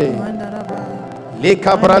Brande.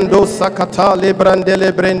 Leka Brando Sakata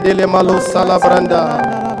Lebrandele Brendele Malo Salabranda.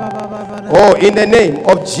 Oh, in the name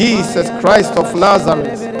of Jesus Christ of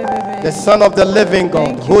Nazareth, the Son of the living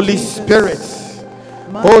God. Holy Spirit.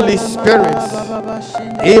 Holy Spirit.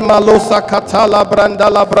 Imalo Sakata La Branda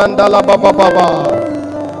La Branda La Baba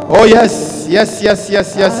Baba. Oh, yes. Yes.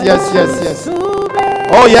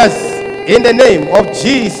 Oh, yes. In the name of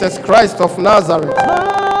Jesus Christ of Nazareth,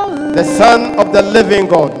 the Son of the living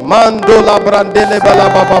God. Mandola brandele bala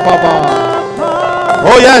baba baba.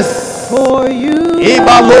 Oh yes. For you.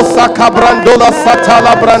 Ibalosa kabrandola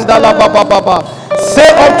satala brandala baba baba. Say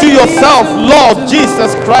unto yourself, Lord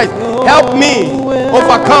Jesus Christ, help me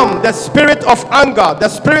overcome the spirit of anger, the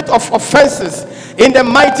spirit of offenses. In the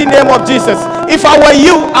mighty name of Jesus. If I were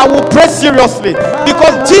you, I would pray seriously,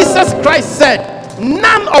 because Jesus Christ said,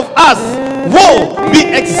 none of us will be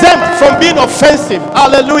exempt from being offensive.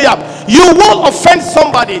 Hallelujah. You will offend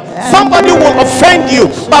somebody. Somebody will offend you.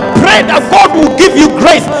 But pray that God will give you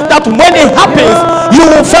grace, that when it happens, you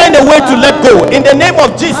will find a way to let go. In the name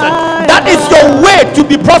of Jesus. That is your way to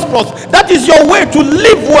be prosperous. That is your way to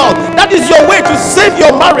live well. That is your way to save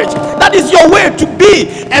your marriage. That is your way to be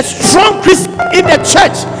a strong Christian in the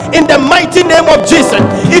church, in the mighty name of Jesus.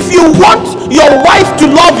 If you want your wife to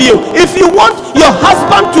love you, if you want your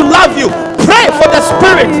husband to love you, pray for the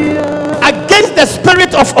spirit, against the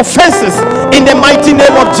spirit of offenses, in the mighty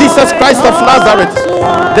name of Jesus Christ of Nazareth,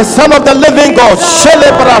 the Son of the living God.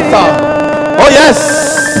 Oh yes.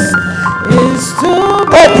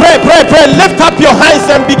 Oh, pray, pray, pray. Lift up your hands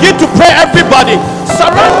and begin to pray, everybody.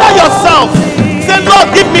 Surrender yourself. Say,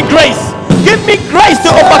 Lord, give me grace. Give me grace to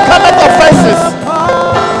overcome offenses.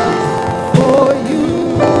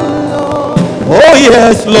 Oh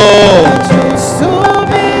yes, Lord.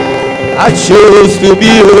 I choose to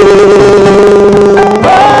be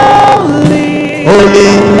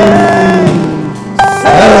holy,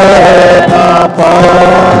 set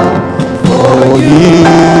apart for you,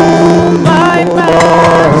 my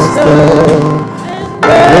Master,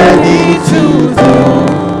 ready to do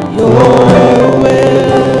your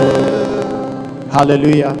will.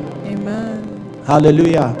 Hallelujah. Amen.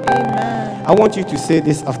 Hallelujah. Amen. I want you to say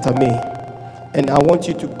this after me, and I want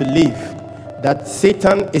you to believe that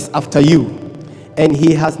Satan is after you, and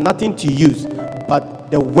he has nothing to use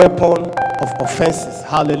but the weapon of offenses.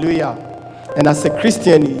 Hallelujah. And as a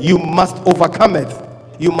Christian, you must overcome it.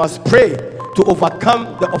 You must pray to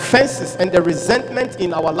overcome the offenses and the resentment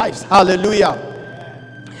in our lives. Hallelujah.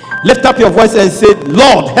 Lift up your voice and say,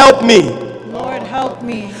 Lord, help me. Lord, help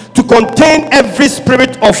me To contain every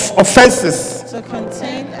spirit of offenses. to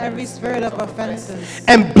contain every spirit of offenses.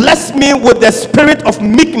 And bless me with the spirit of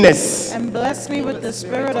meekness. And bless me with the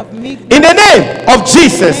spirit of meekness. In the name of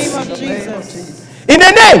Jesus. In the name of Jesus. In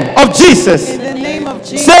the name of Jesus. In the name of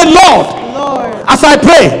Jesus. Say, Lord, Lord, as I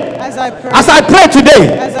pray, as I pray, as I pray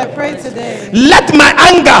today, as I pray today, let my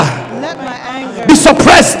anger let my anger be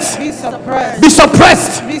suppressed, be suppressed, be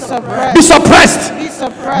suppressed, be suppressed, be suppressed, be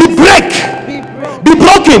suppressed, be break, be be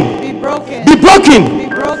broken, be broken, be broken, be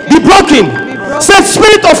broken, be broken. be broken. Say,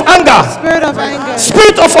 spirit of anger, Spirit of anger,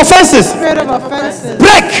 spirit of offenses, spirit of offenses,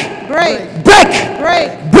 break, break, break,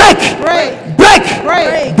 break, break, break, break,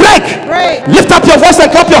 break, break. break. Lift up your voice and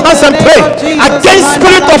clap your hands and pray against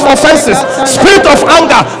spirit of offenses, spirit of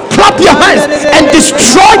anger. Clap your hands and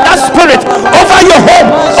destroy that spirit over your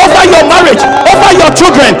home, over your marriage, over your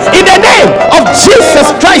children, in the name of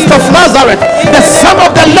Jesus Christ of Nazareth, the Son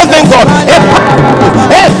of the living God.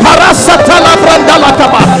 Parasatala brandala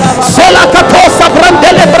kaba, selakatosa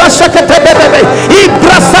brandele brashakete bebebe,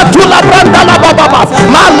 ibrasatula brandala baba,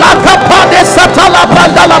 malaka pade satala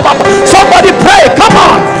brandala baba. Somebody pray, come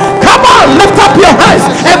on, come on, lift up your hands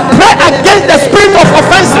and pray against the spirit of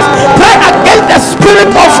offenses, pray against the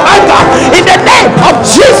spirit of anger, in the name of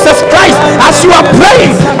Jesus Christ. As you are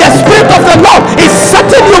praying, the spirit of the Lord is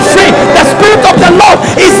setting you free, the spirit of the Lord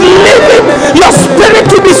is leaving your spirit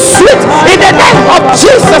to be sweet, in the name of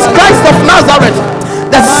Jesus Christ of Nazareth,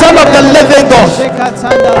 the Son of the living God,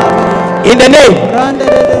 in the name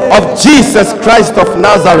of Jesus Christ of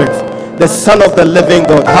Nazareth, the Son of the living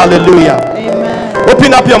God. Hallelujah. Amen.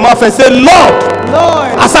 Open up your mouth and say, Lord,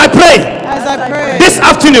 Lord, as I pray as I pray this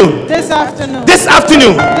afternoon, this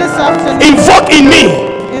afternoon, invoke in me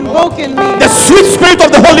invoke in me the sweet spirit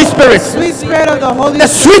of the Holy Spirit, sweet spirit of the Holy the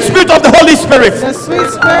sweet spirit of the Holy Spirit. the sweet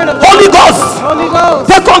spirit of the Holy Ghost, Holy Ghost,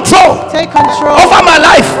 take control take control over my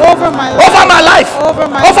life, over my life, over my life, over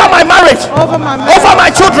my over my marriage, over my over my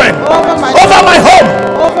children, over my over my home,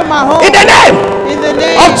 over my home, in the name in the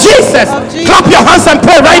name of Jesus. Clap your hands and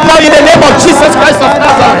pray right now in the name of Jesus Christ of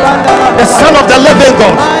Nazareth, the Son of the living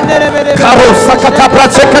God. Karo sakata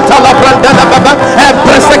brachekata la brandala baba,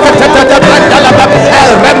 presekata la brandala baba,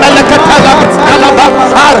 remelekata la brandala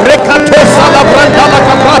baba, arekato sala brandala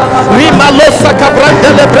baba, rimalosa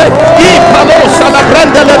kabrandele bre, ipalosa la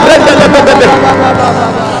brandele brandele bebe.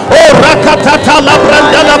 Oh rakatata la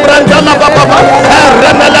brandala baba,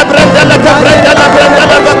 remele brandele brandala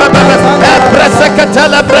baba, presekata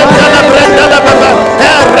la brandala baba,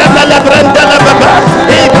 remele brandele baba,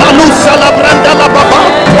 ipalusa la brandala baba,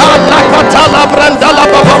 alakata la brandala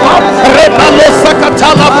baba, remalosa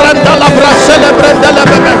katala brandala brasele brandele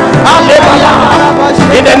bebe. Hallelujah.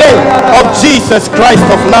 In the name of Jesus Christ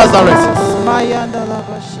of Nazareth.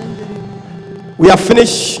 We have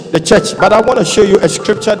finished the church, but I want to show you a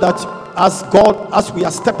scripture that as we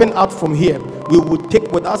are stepping out from here, we will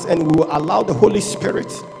take with us and we will allow the Holy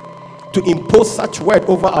Spirit to impose such word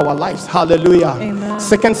over our lives. Hallelujah. Amen.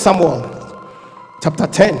 2 Samuel chapter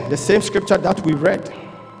 10, the same scripture that we read.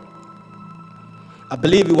 I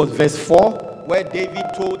believe it was verse 4, where David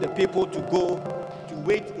told the people to go to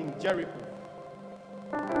wait in Jericho.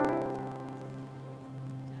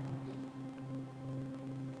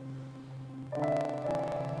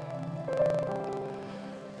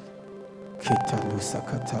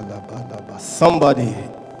 Somebody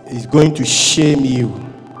is going to shame you.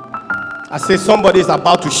 I say somebody is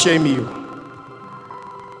about to shame you.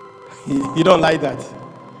 You don't like that.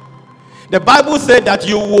 The Bible said that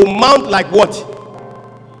you will mount like what?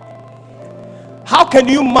 How can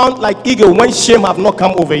you mount like eagle when shame have not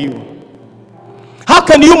come over you? How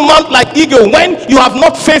can you mount like eagle when you have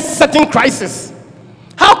not faced certain crises?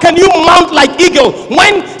 How can you mount like eagle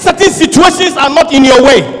when certain situations are not in your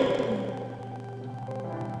way?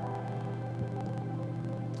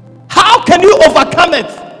 How can you overcome it?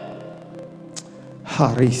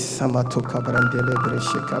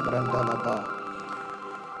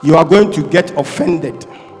 You are going to get offended.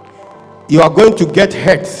 You are going to get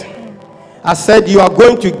hurt. I said you are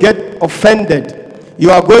going to get offended.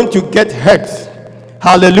 You are going to get hurt.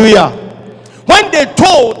 Hallelujah. When they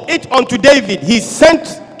told it unto David, he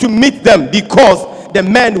sent to meet them because the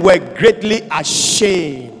men were greatly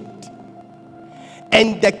ashamed.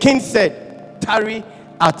 And the king said, tarry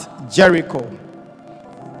at Jericho.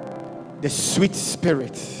 The sweet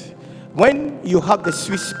spirit. When you have the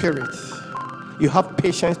sweet spirit, you have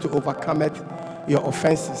patience to overcome it, your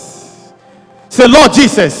offenses. Say, Lord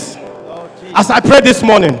Jesus, as I pray this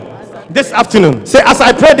morning, this afternoon. Say, as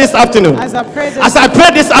I pray this afternoon. As I pray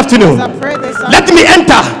this afternoon. Let me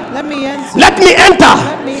enter. Let me enter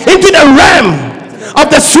into the realm of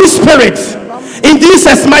the sweet spirit. In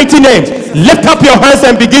Jesus' mighty name, lift up your hands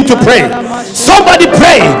and begin to pray. Somebody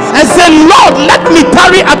pray and say, Lord, let me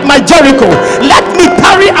tarry at my Jericho. Let me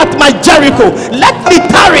tarry at my Jericho. Let me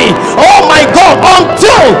tarry, oh my God,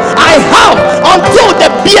 until the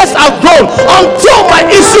beards are grown, until my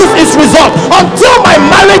issues is resolved, until my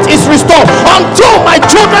marriage is restored, until my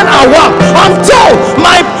children are well, until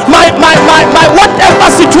my whatever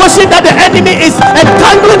situation that the enemy is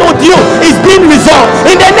entangling with you is being resolved.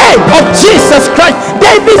 In the name of Jesus Christ,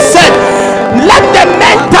 David said, let the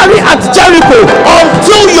men tarry at Jericho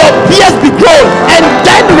until your beards be grown and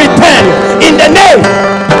then return. In the name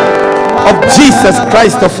of Jesus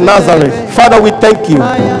Christ of Nazareth. Father, we thank you.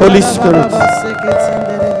 Holy Spirit,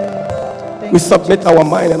 we submit our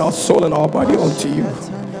mind and our soul and our body unto you,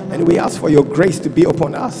 and we ask for your grace to be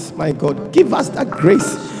upon us. My God, give us that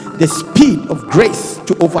grace, the speed of grace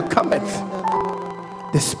to overcome it,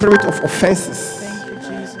 the spirit of offenses.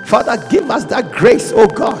 Father, give us that grace, oh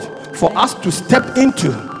God, for us to step into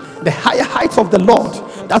the higher heights of the Lord,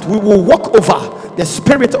 that we will walk over the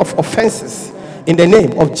spirit of offenses. In the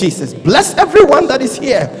name of Jesus, bless everyone that is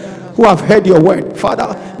here who have heard your word.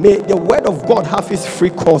 Father, may the word of God have its free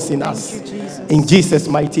course in us. In Jesus'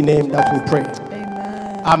 mighty name that we pray.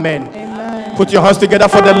 Amen. Amen. Put your hands together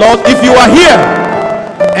for the Lord. If you are here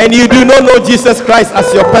and you do not know Jesus Christ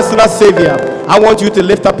as your personal Savior, I want you to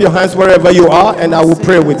lift up your hands wherever you are, and I will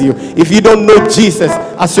pray with you. If you don't know Jesus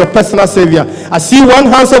as your personal Savior, I see one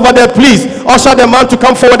hand over there. Please usher the man to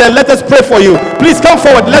come forward and let us pray for you. Please come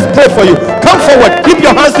forward. Let's pray for you. Come forward. Keep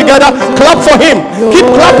your hands together. Clap for him. Keep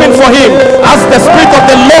clapping for him as the Spirit of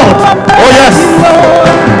the Lord. Oh yes.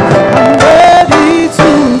 I'm ready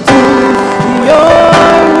to do your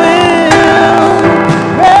will.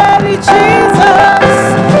 Ready, Jesus.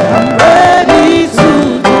 I'm ready to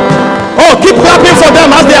do. Oh, keep clapping for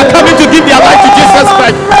them as they are coming to give their life to Jesus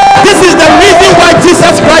Christ. This is the reason why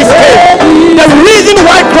Jesus Christ came. The reason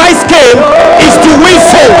why Christ came is to win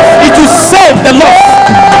souls, is to save the lost.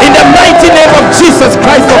 In the mighty name of Jesus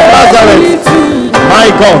Christ of Nazareth.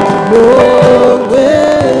 My God.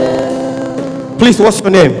 Please, what's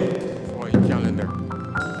your name?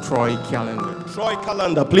 Troy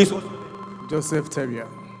Calendar. Please. Joseph Terrier.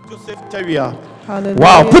 Hallelujah.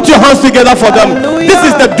 Wow. Put your hands together for them. Hallelujah. This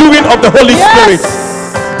is the doing of the Holy Spirit.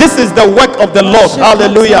 This is the work of the Lord.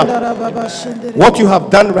 Hallelujah. What you have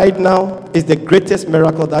done right now is the greatest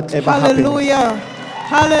miracle that ever happened. Hallelujah.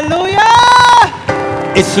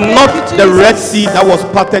 It's not the Red Sea that was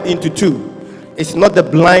parted into two. It's not the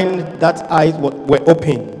blind that eyes were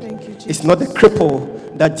opened. It's not the cripple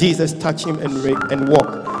that Jesus touched him and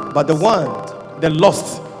walked, but the one, the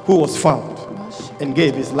lost, who was found and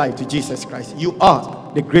gave his life to Jesus Christ. You are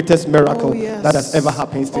the greatest miracle that has ever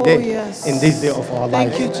happened today in this day of our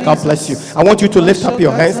life. God bless you. I want you to lift up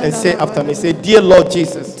your hands and say after me, say, Dear Lord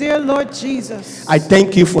Jesus. Dear Lord Jesus. I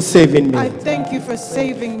thank you for saving me. I thank you for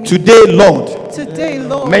saving me. Today, Lord. Today,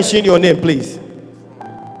 Lord. Mention your name, please.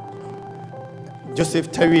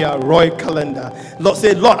 Joseph Terrier, Roy Calendar. Lord,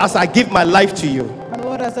 say, Lord, as I give my life to you.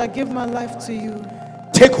 Lord, as I give my life to you.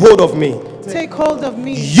 Take hold of me. Take hold of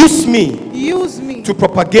me. Use me. Use me. To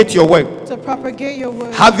propagate your word. To propagate your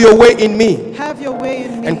word. Have your way in me. Have your way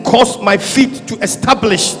in me. And cause my feet to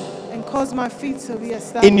establish Cause my feet to be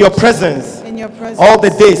established in your presence in your presence all the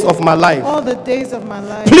days of my life. all the days of my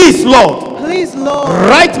life. Please, Lord, Please, Lord,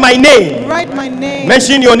 write my name. write my name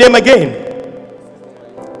Mention your name again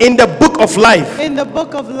in the book of life. in the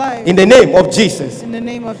book of life. In the name of Jesus. In the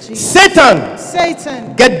name of Jesus.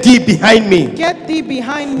 Satan, get thee behind me. Get thee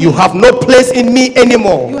behind me. You have no place in me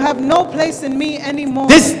anymore. You have no place in me anymore.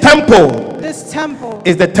 This temple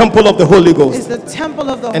is the temple of the Holy Ghost. Is the temple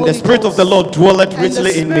of the and Holy the Spirit Ghost. of the Lord dwelleth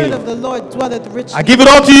richly in And the me. Spirit of the Lord dwelleth richly. I give it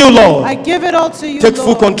all to you, Lord. I give it all to you, Take Lord.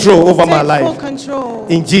 full control over my Take life. full control.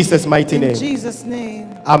 In Jesus' mighty name. In Jesus'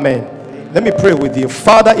 name. Amen. Let me pray with you.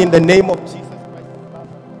 Father, in the name of Jesus.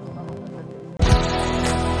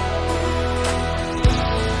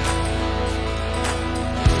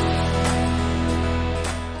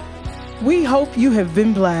 We hope you have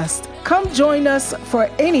been blessed. Come join us for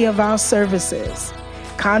any of our services.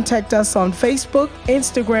 Contact us on Facebook,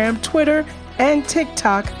 Instagram, Twitter, and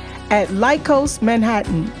TikTok at Laikos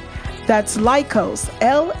Manhattan. That's Laikos,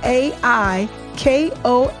 L-A-I-K-O-S,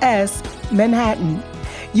 Manhattan.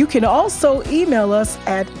 You can also email us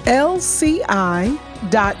at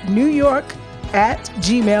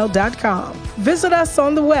lci.newyork@gmail.com. Visit us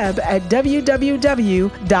on the web at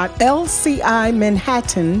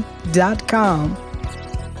www.lcimanhattan.com.